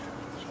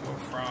let's go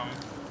from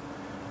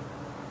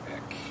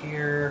back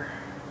here,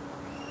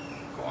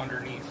 go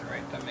underneath,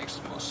 right? That makes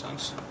the most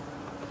sense.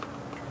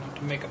 Try not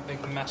to make a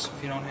big mess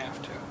if you don't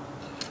have to.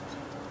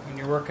 When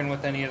you're working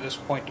with any of this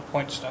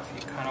point-to-point stuff,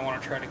 you kind of want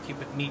to try to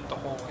keep it neat the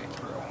whole way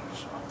through.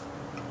 So,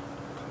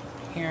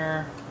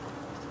 here.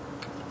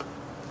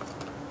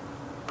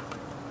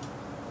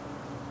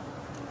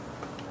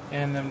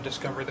 And then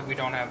discover that we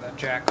don't have that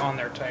jack on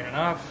there tight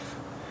enough.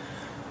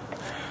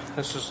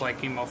 This is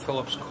like Emo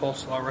Phillips'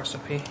 coleslaw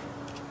recipe.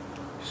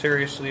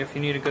 Seriously, if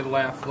you need a good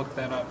laugh, look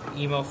that up.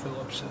 Emo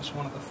Phillips is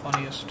one of the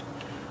funniest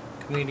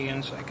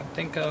comedians I can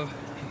think of,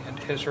 and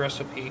his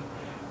recipe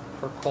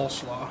for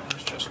coleslaw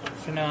is just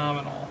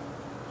phenomenal.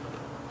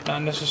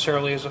 Not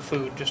necessarily as a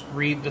food, just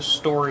read the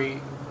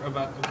story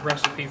about the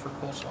recipe for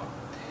coleslaw.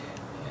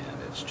 And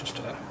it's just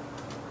a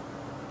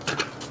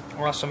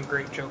awesome,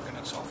 great joke in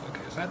itself.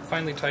 Okay, is that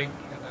finally tight?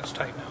 Yeah, that's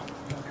tight now.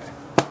 Okay.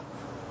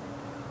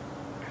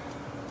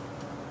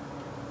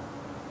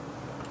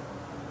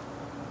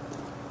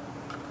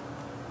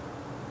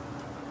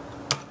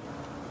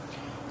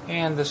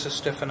 And this is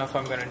stiff enough,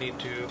 I'm going to need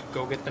to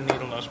go get the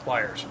needle nose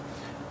pliers.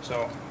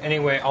 So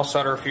anyway, I'll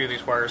solder a few of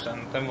these wires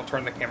and then we'll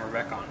turn the camera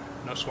back on.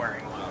 No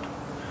swearing allowed.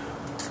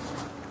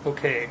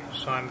 Okay,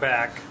 so I'm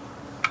back.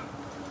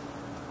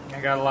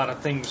 I got a lot of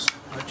things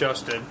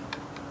adjusted.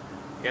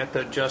 You have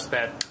to adjust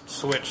that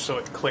switch so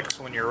it clicks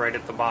when you're right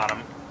at the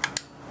bottom.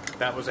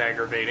 That was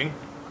aggravating.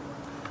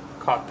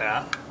 Caught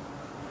that.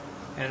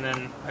 And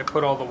then I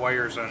put all the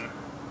wires in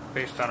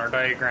based on our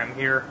diagram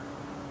here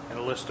and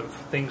a list of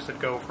things that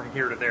go from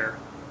here to there.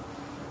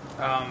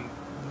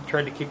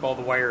 Tried to keep all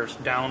the wires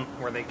down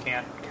where they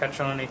can't catch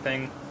on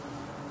anything.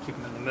 Keep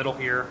them in the middle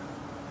here.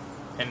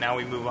 And now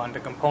we move on to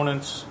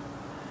components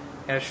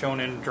as shown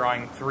in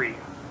drawing 3.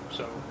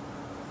 So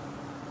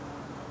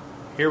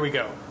here we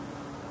go.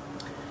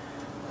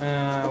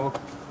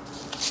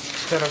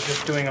 Instead of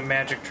just doing a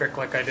magic trick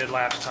like I did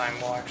last time,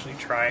 we'll actually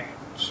try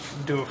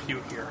do a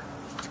few here.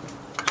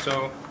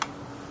 So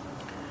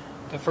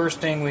the first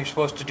thing we're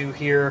supposed to do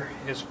here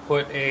is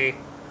put a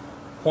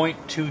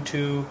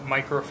 0.22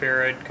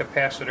 microfarad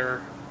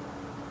capacitor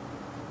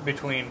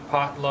between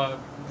pot lug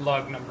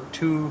number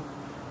 2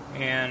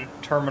 and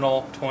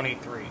terminal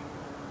 23.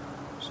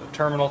 So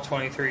terminal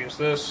 23 is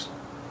this,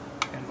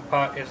 and the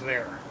pot is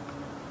there.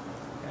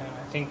 And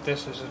I think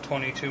this is a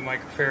 22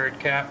 microfarad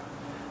cap,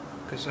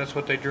 because that's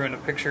what they drew in the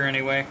picture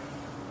anyway.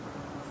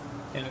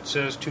 And it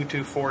says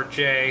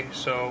 224J,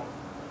 so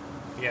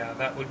yeah,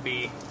 that would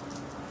be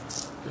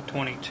the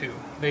 22.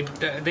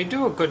 They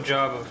do a good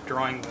job of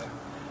drawing the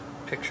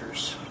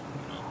pictures.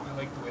 You know, I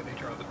like the way they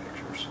draw the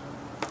pictures.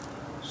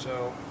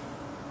 So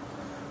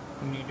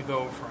we need to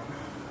go from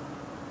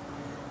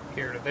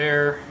here to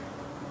there.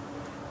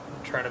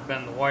 Try to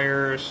bend the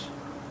wires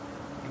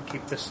and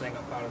keep this thing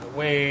up out of the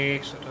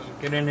way so it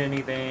doesn't get into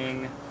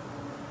anything.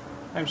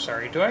 I'm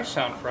sorry, do I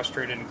sound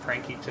frustrated and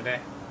cranky today?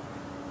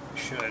 I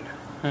should.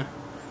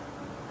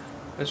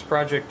 This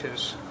project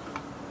is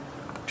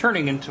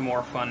turning into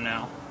more fun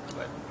now,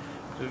 but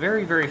it's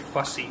very, very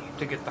fussy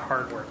to get the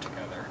hardware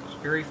together. It's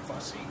very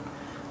fussy.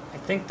 I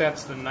think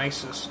that's the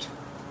nicest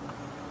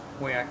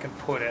way I can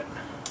put it,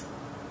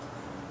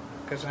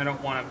 because I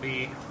don't want to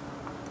be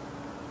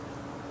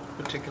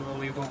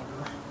particularly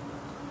vulgar.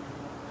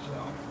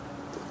 So,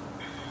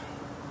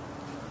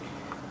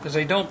 because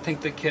I don't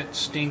think the kit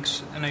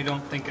stinks, and I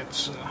don't think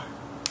it's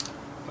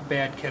a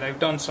bad kit. I've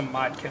done some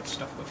ModKit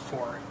stuff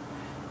before,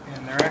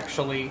 and they're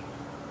actually,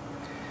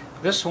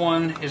 this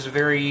one is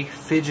very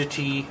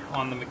fidgety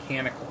on the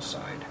mechanical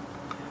side.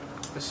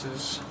 This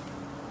is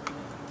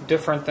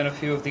different than a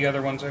few of the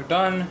other ones I've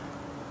done.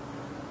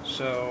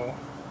 So,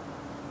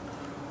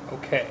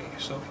 okay,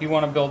 so if you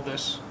want to build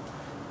this,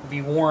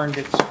 be warned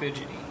it's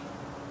fidgety.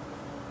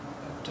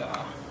 But,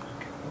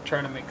 okay, we'll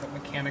try to make a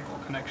mechanical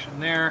connection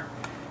there,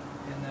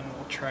 and then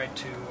we'll try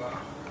to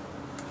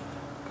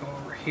go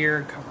over here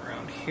and come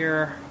around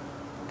here.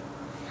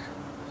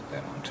 Put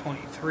that on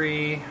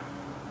 23.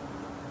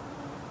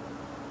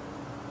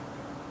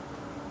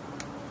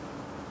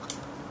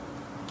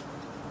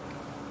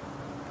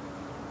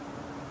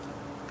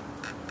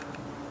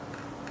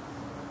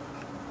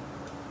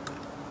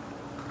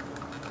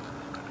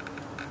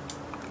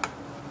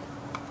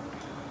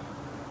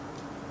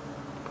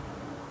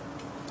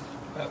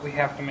 But we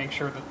have to make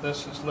sure that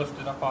this is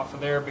lifted up off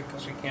of there,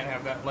 because we can't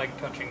have that leg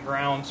touching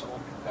ground, so we'll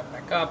pick that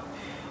back up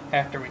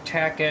after we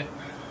tack it.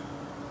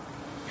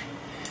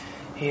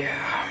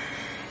 Yeah.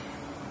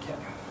 Okay.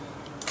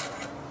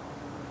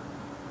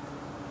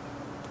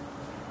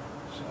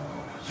 So,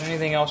 is there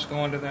anything else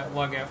going to that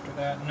lug after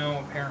that? No,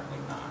 apparently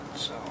not.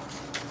 So,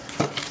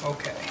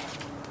 okay.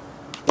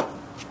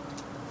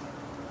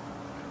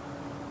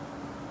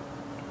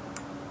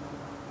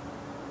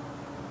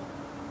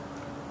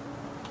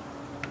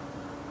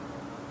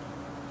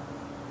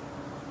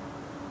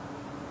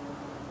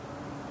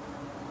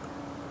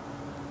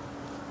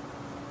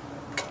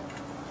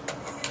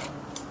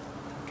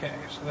 Okay,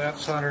 so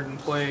that's soldered in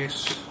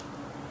place.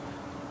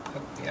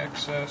 Cut the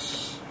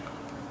excess.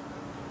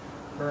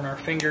 Burn our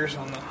fingers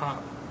on the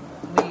hot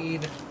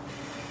lead.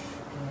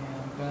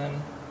 And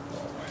then,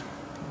 well,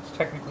 it's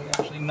technically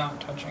actually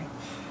not touching.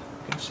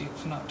 You can see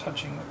it's not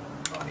touching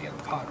the body of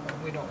the pot, but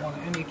we don't want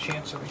any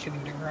chance of it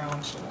hitting the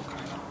ground, so we'll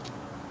kind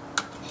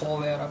of pull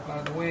that up out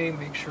of the way,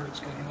 make sure it's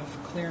got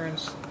enough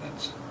clearance that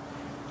that's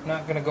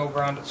not going to go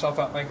ground itself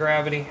out by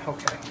gravity.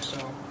 Okay, so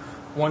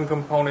one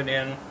component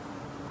in,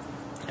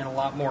 and a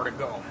lot more to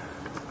go.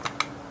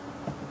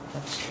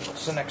 Let's see,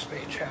 what's the next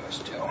page have us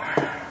do?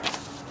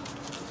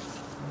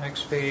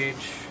 Next page.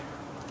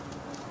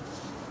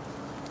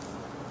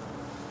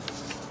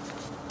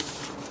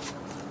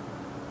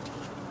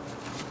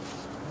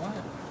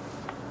 What?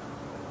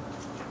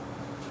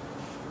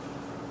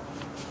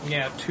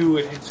 Yeah, 2,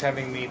 it's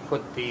having me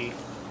put the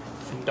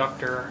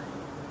inductor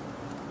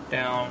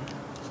down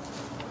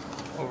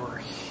over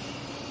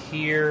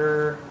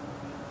here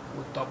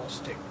with double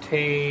stick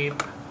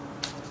tape,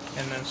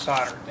 and then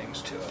solder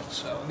things to it.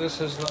 So this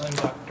is the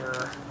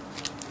inductor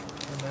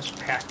in this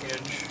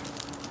package.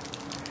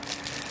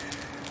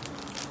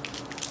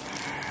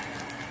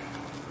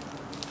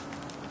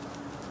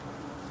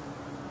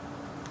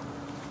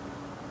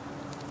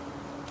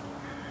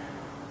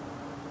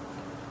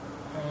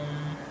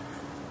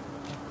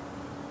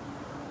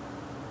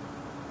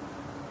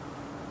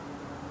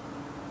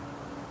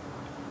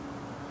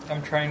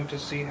 I'm trying to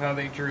see how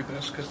they drew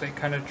this, because they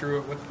kind of drew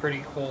it with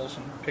pretty holes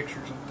and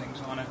pictures and things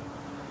on it.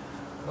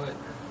 But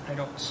I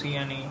don't see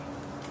anything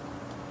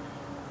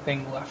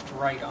left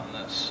right on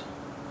this,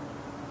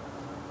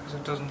 because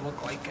it doesn't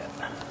look like it.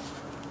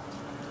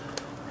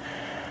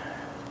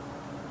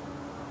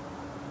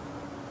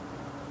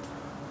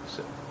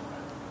 So,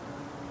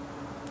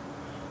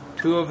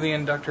 2 of the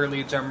inductor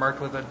leads are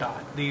marked with a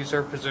dot. These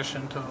are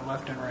positioned to the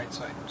left and right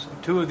side. So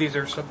 2 of these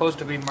are supposed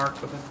to be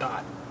marked with a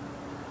dot.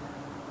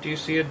 Do you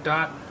see a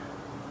dot?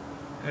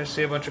 I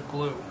see a bunch of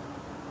glue.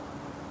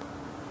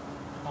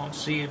 I don't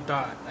see a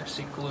dot. I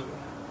see glue.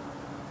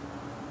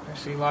 I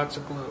see lots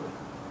of glue.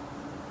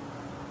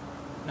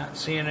 Not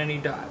seeing any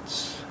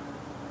dots.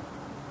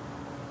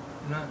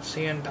 Not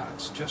seeing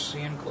dots, just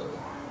seeing glue.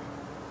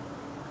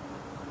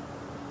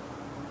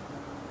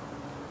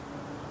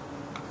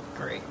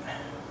 Great.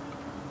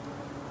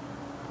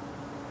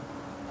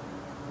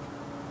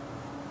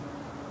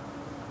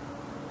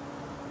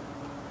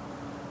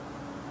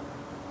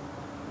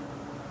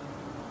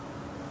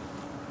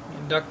 The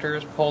inductor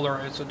is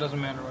polarized, so it doesn't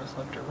matter whether it's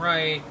left or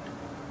right.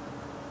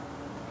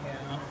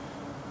 Yeah.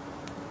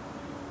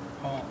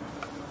 Oh.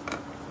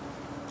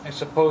 I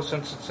suppose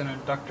since it's an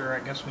inductor,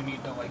 I guess we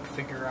need to like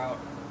figure out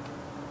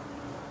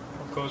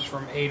what goes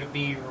from A to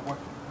B, or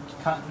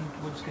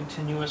what's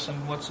continuous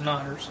and what's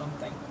not, or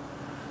something.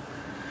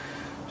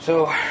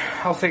 So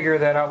I'll figure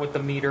that out with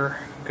the meter,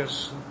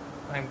 because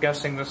I'm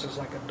guessing this is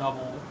like a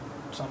double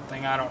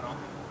something. I don't know.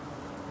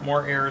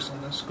 More errors in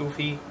this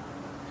goofy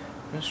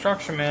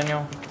instruction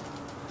manual.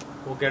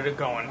 We'll get it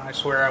going. I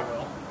swear I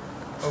will.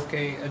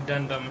 Okay,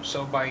 addendum.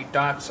 So by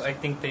dots, I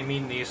think they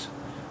mean these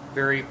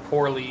very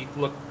poorly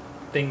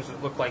things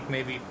that look like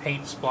maybe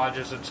paint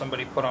splodges that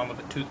somebody put on with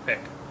a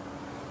toothpick.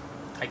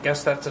 I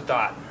guess that's a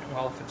dot.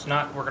 Well, if it's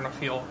not, we're going to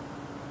feel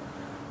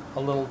a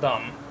little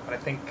dumb. But I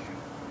think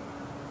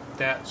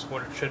that's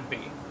what it should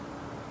be.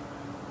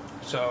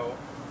 So,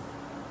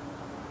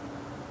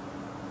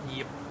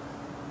 yep.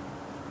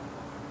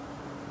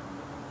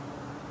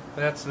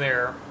 That's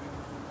there.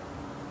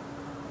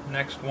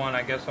 Next one,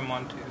 I guess I'm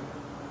on to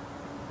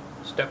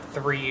step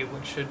 3,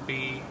 which should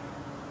be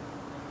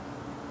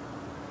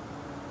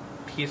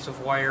piece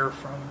of wire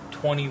from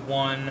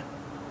 21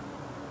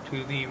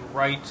 to the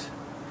right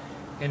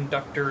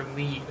inductor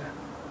lead.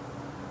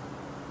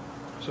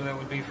 So that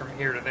would be from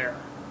here to there.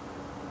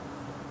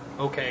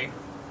 Okay.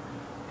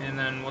 And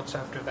then what's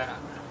after that?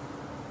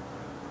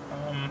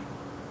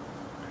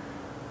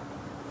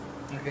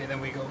 Okay,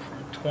 then we go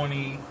from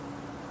 20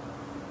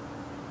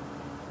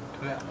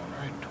 to that one,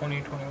 right?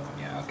 20, 21,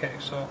 yeah, okay,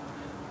 so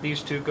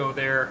these 2 go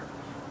there,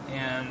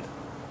 and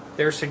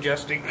they're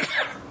suggesting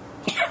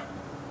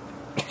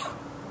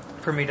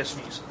for me to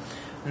sneeze.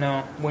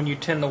 No, when you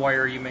tin the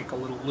wire, you make a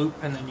little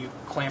loop, and then you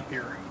crimp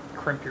your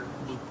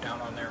loop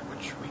down on there,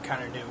 which we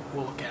kind of do.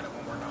 We'll look at it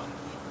when we're done.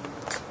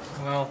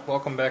 Well,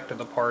 welcome back to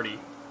the party.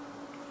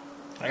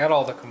 I got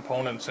all the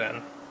components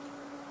in.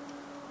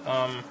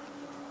 I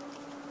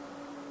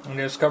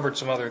discovered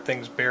some other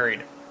things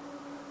buried.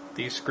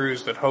 These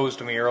screws that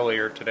hosed me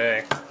earlier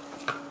today,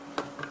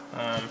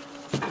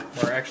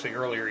 or actually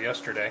earlier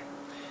yesterday.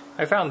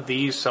 I found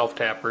these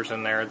self-tappers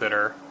in there that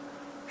are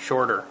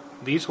shorter.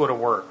 These would have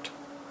worked.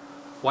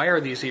 Why are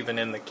these even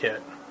in the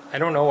kit? I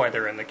don't know why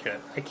they're in the kit.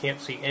 I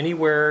can't see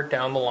anywhere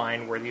down the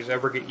line where these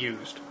ever get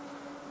used.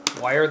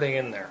 Why are they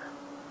in there?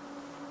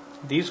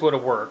 These would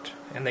have worked,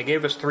 and they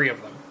gave us 3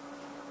 of them.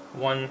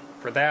 1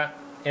 for that,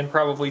 and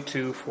probably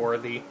 2 for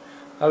the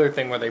other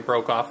thing where they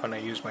broke off and I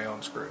used my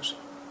own screws.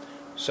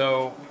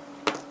 So,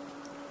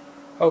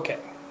 okay,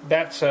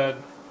 that said,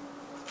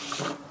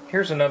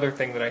 here's another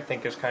thing that I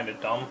think is kind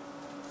of dumb.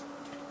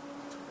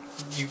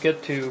 You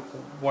get to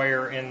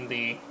wire in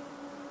the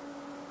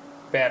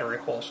battery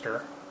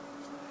holster,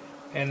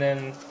 and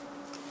then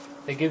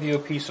they give you a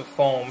piece of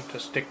foam to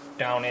stick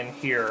down in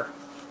here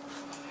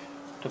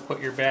to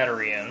put your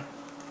battery in,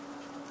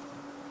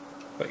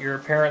 but you're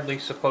apparently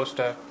supposed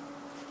to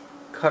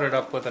cut it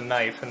up with a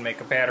knife and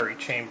make a battery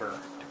chamber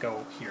to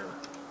go here.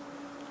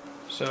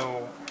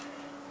 So,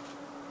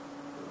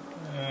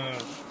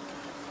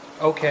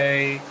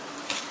 okay,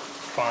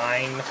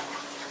 fine.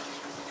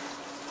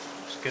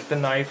 Just get the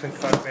knife and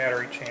cut a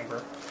battery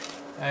chamber.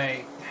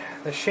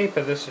 The shape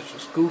of this is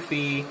just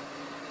goofy,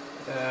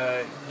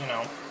 you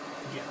know,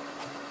 yeah.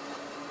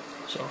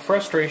 So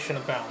frustration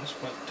abounds,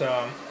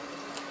 but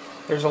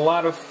there's a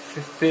lot of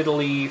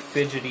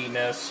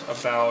fidgetiness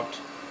about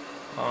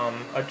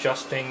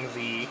adjusting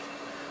the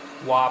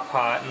wah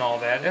pot and all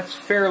that. That's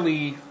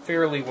fairly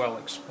well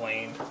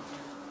explained,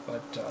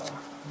 but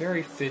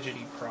very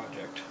fidgety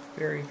project.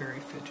 Very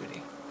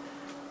fidgety.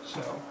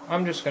 So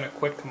I'm just going to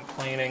quit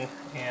complaining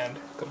and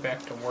go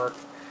back to work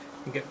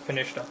and get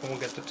finished up, and we'll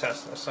get to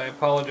test this. I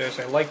apologize.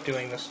 I like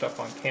doing this stuff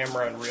on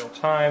camera in real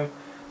time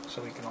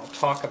so we can all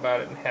talk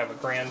about it and have a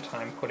grand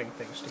time putting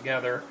things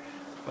together.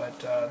 But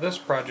this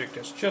project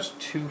is just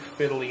too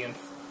fiddly and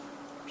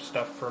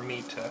stuff for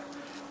me to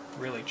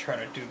really try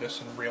to do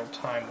this in real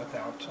time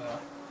without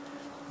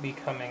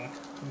becoming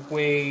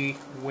way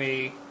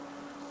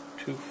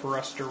to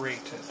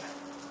frustrated.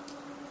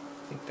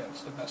 I think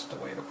that's the best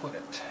way to put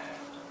it.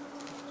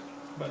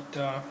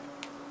 But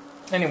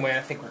anyway,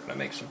 I think we're going to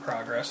make some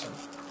progress, and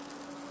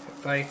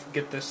if I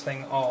get this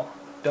thing all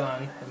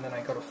done and then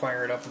I go to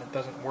fire it up and it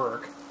doesn't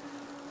work,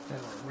 then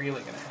we're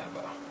really going to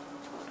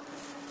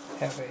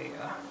have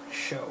a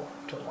show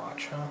to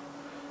watch, huh?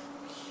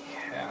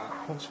 Yeah,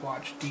 let's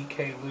watch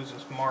DK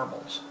loses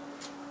marbles.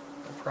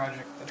 A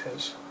project that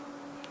has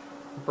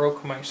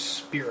broke my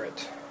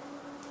spirit.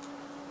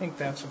 I think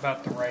that's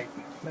about the right.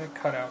 That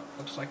cutout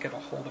looks like it'll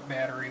hold a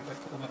battery with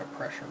a little bit of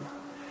pressure.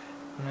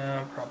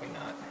 No, probably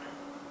not.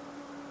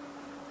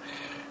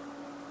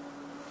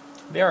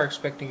 They are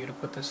expecting you to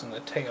put this in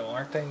the tail,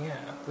 aren't they?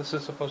 Yeah, this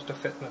is supposed to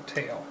fit in the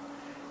tail.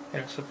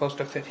 And it's supposed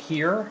to fit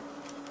here.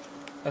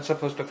 That's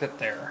supposed to fit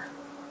there.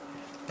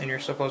 And you're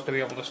supposed to be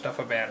able to stuff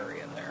a battery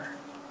in there.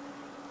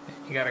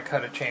 You gotta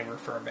cut a chamber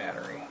for a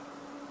battery.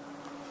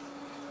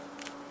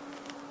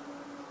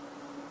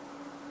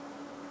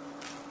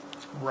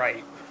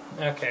 Right.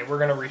 Okay, we're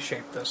gonna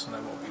reshape this and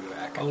then we'll be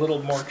back. A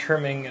little more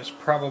trimming is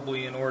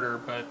probably in order,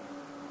 but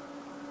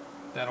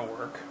that'll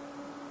work.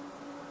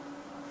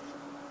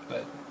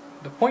 But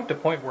the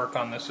point-to-point work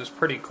on this is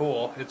pretty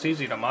cool. It's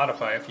easy to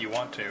modify if you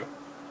want to.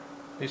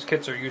 These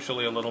kits are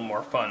usually a little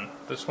more fun.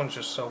 This one's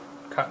just so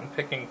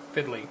cotton-picking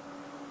fiddly.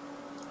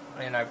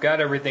 And I've got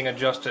everything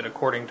adjusted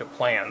according to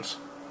plans.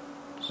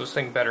 So this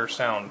thing better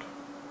sound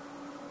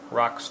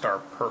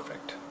rockstar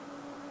perfect.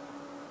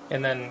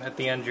 And then at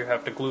the end you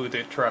have to glue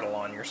the treadle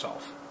on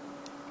yourself.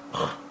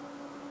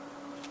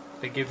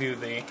 They give you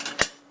the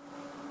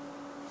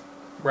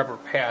rubber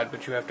pad,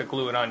 but you have to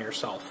glue it on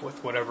yourself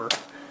with whatever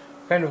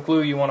kind of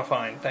glue you want to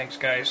find. Thanks,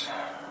 guys.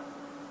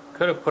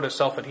 Could have put a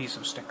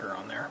self-adhesive sticker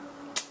on there.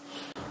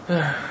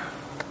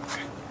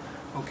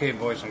 Okay,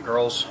 boys and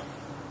girls,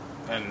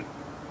 and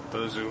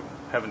those who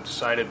haven't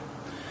decided,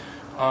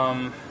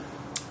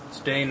 it's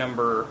day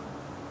number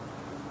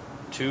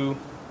 2,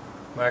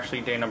 well,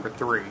 actually day number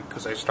 3,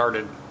 because I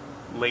started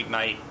late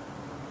night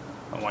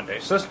on one day,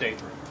 so this is day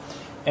 3.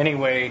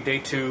 Anyway, day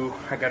 2,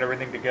 I got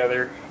everything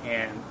together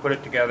and put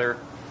it together,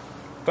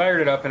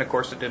 fired it up, and of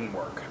course it didn't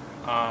work.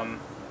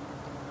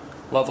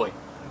 Lovely.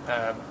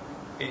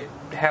 It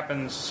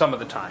happens some of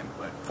the time,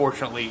 but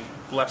fortunately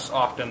less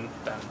often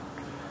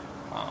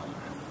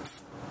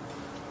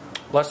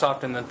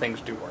than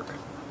things do work.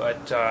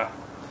 But I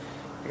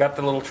got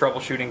the little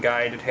troubleshooting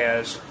guide. It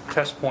has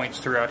test points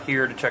throughout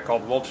here to check all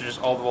the voltages.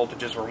 All the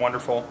voltages were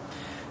wonderful.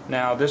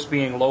 Now, this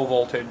being low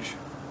voltage,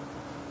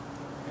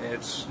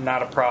 it's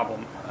not a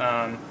problem.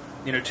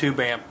 In a tube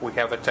amp, we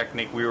have a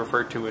technique we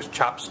refer to as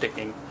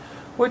chopsticking,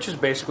 which is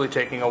basically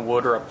taking a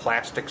wood or a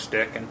plastic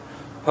stick and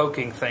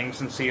poking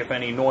things and see if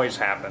any noise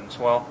happens.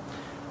 Well,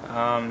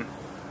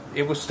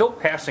 it was still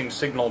passing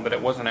signal, but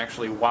it wasn't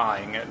actually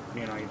wahing it.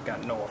 You know, you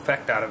got no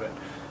effect out of it.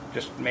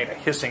 Just made a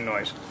hissing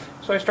noise.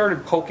 So I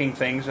started poking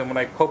things, and when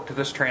I poked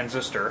this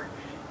transistor,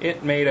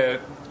 it made a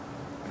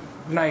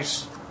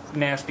nice,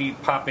 nasty,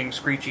 popping,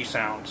 screechy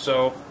sound.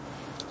 So,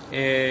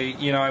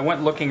 you know, I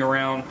went looking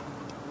around.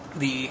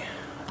 The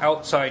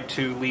outside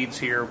 2 leads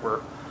here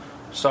were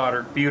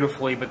soldered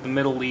beautifully, but the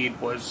middle lead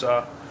was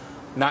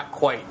not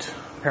quite.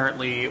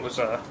 Apparently it was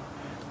I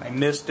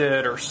missed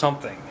it or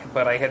something,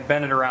 but I had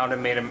bent it around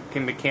and made a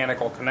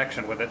mechanical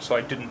connection with it, so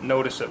I didn't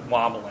notice it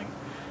wobbling.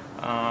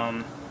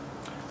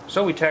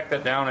 So we tacked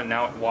that down, and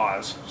now it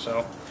was.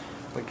 So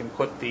we can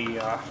put the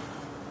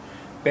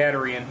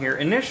battery in here.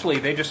 Initially,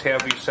 they just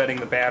have you setting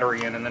the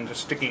battery in and then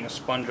just sticking a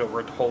sponge over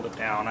it to hold it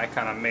down. I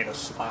kind of made a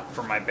slot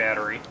for my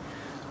battery.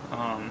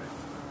 I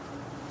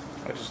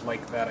just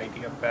like that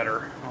idea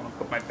better. I want to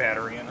put my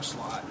battery in a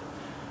slot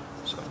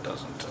so it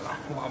doesn't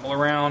wobble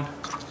around.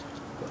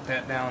 Put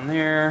that down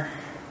there.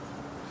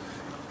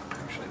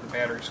 Actually, the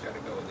battery's got to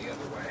go the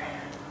other way.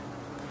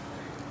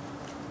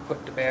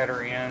 Put the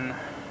battery in.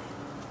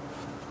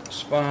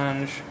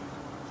 Sponge.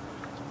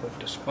 Put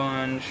the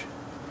sponge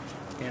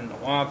in the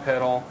wah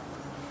pedal.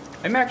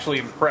 I'm actually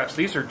impressed.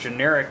 These are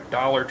generic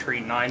Dollar Tree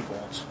 9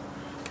 volts,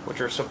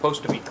 which are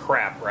supposed to be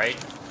crap, right?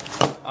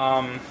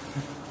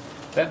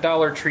 That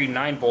Dollar Tree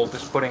 9 volt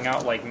is putting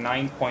out like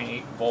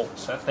 9.8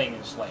 volts. That thing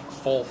is like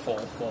full.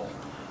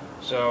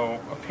 So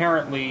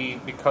apparently,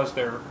 because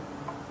they're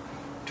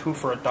 2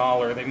 for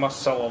 $1, they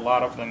must sell a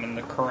lot of them, and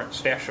the current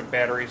stash of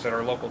batteries at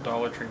our local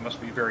Dollar Tree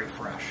must be very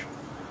fresh.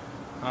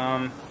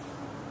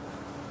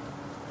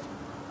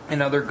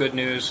 In other good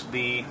news,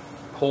 the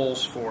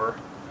holes for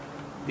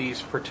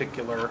these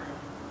particular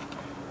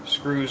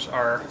screws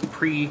are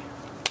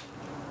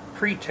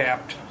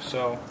pre-tapped,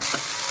 so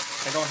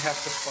I don't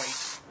have to fight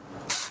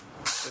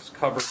this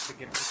cover to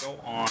get it to go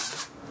on.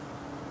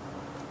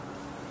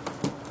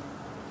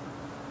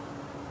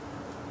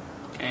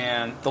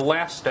 And the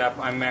last step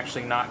I'm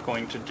actually not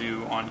going to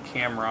do on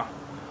camera.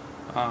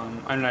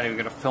 I'm not even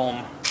going to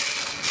film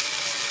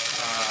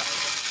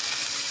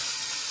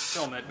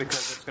it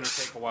because it's going to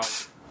take a while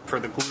for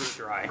the glue to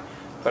dry.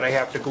 But I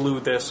have to glue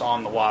this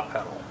on the wah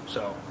pedal.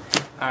 So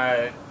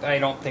I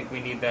don't think we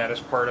need that as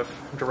part of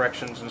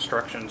directions,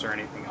 instructions, or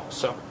anything else.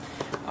 So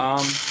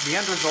the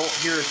end result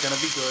here is going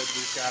to be good.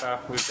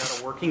 We've got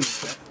a working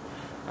unit.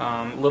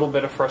 A little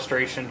bit of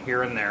frustration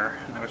here and there,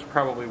 and I was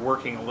probably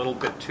working a little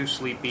bit too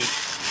sleepy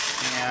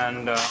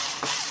and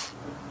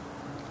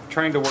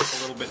trying to work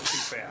a little bit too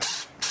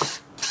fast.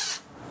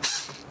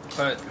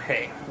 But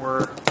hey,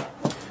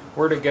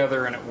 we're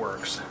together and it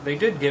works. They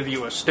did give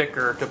you a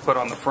sticker to put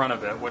on the front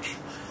of it, which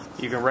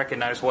you can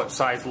recognize what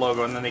size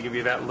logo, and then they give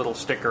you that little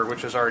sticker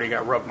which has already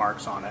got rub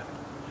marks on it.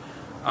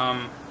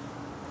 I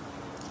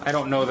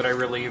don't know that I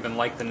really even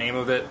like the name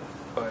of it,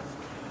 but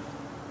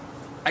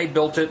I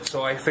built it,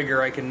 so I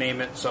figure I can name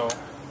it, so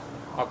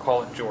I'll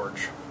call it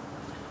George.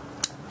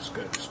 It's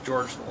good. It's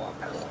George the Wah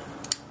pedal.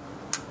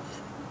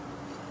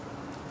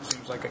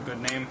 Seems like a good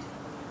name.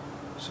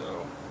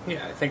 So,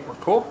 yeah, I think we're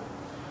cool.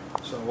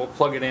 So we'll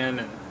plug it in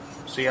and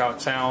see how it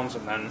sounds,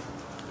 and then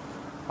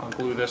I'll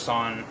glue this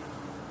on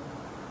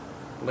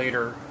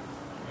later.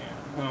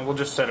 Yeah, we'll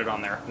just set it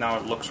on there. Now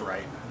it looks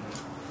right.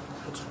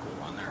 Put some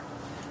glue on there.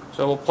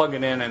 So we'll plug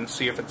it in and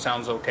see if it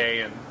sounds okay,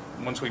 and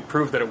once we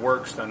prove that it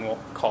works, then we'll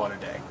call it a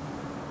day.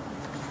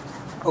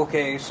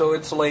 Okay, so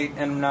it's late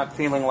and I'm not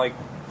feeling like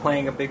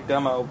playing a big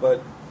demo,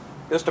 but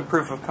just a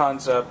proof of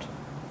concept.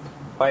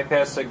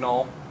 Bypass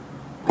signal.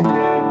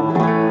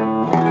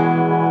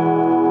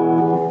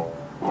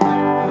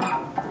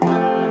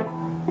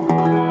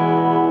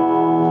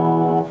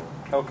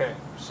 Okay,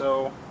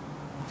 so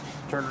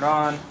turn it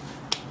on.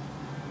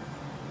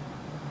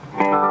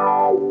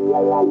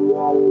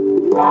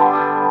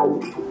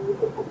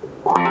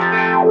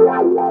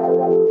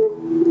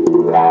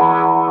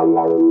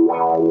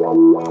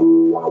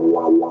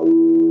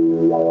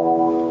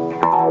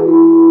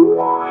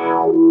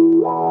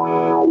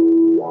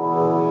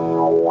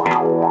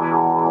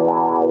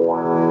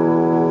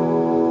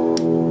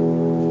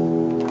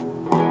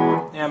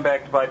 And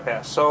back to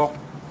bypass. So,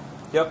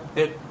 yep,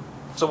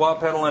 it's a wah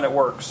pedal and it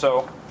works.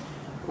 So,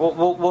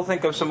 we'll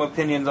think of some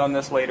opinions on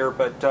this later,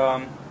 but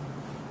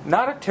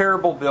not a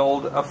terrible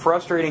build, a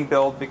frustrating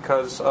build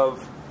because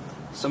of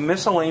some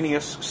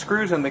miscellaneous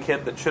screws in the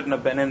kit that shouldn't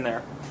have been in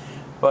there.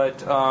 But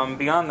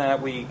beyond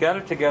that, we got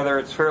it together.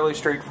 It's fairly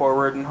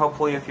straightforward, and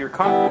hopefully if you're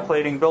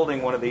contemplating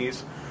building one of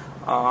these,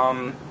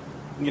 you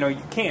know,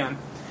 you can.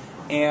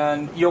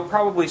 And you'll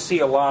probably see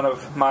a lot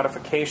of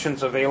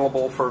modifications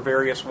available for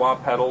various wah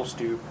pedals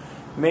to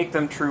make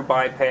them true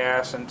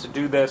bypass and to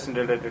do this and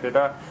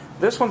da-da-da-da-da.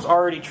 This one's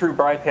already true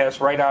bypass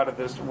right out of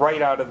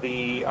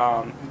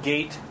the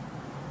gate.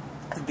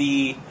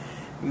 The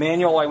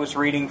manual I was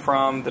reading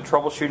from, the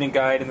troubleshooting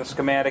guide and the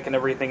schematic and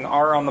everything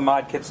are on the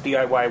ModKits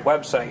DIY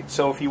website.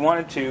 So if you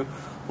wanted to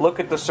look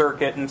at the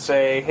circuit and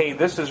say, hey,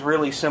 this is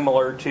really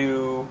similar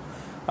to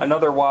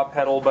another wah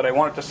pedal, but I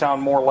want it to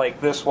sound more like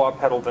this wah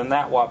pedal than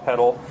that wah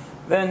pedal,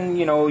 then,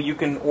 you know, you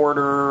can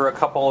order a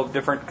couple of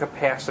different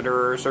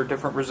capacitors or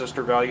different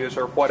resistor values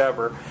or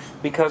whatever.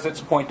 Because it's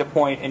point to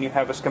point and you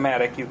have a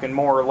schematic, you can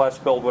more or less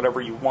build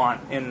whatever you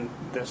want in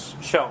this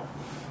shell.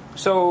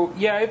 So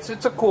yeah, it's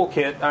a cool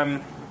kit.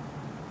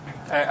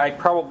 I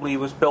probably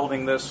was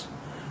building this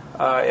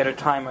at a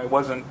time I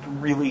wasn't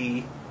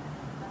really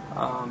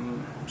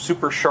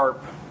super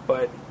sharp,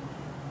 but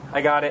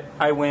I got it,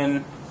 I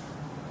win,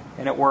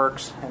 and it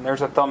works, and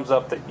there's a thumbs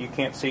up that you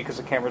can't see because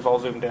the camera's all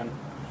zoomed in.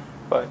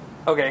 But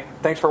okay,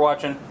 thanks for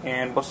watching,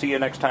 and we'll see you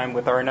next time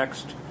with our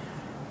next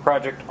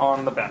project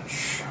on the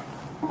bench.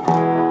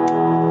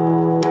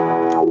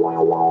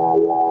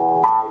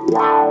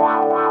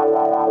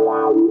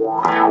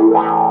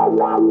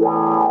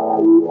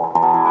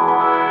 Wow.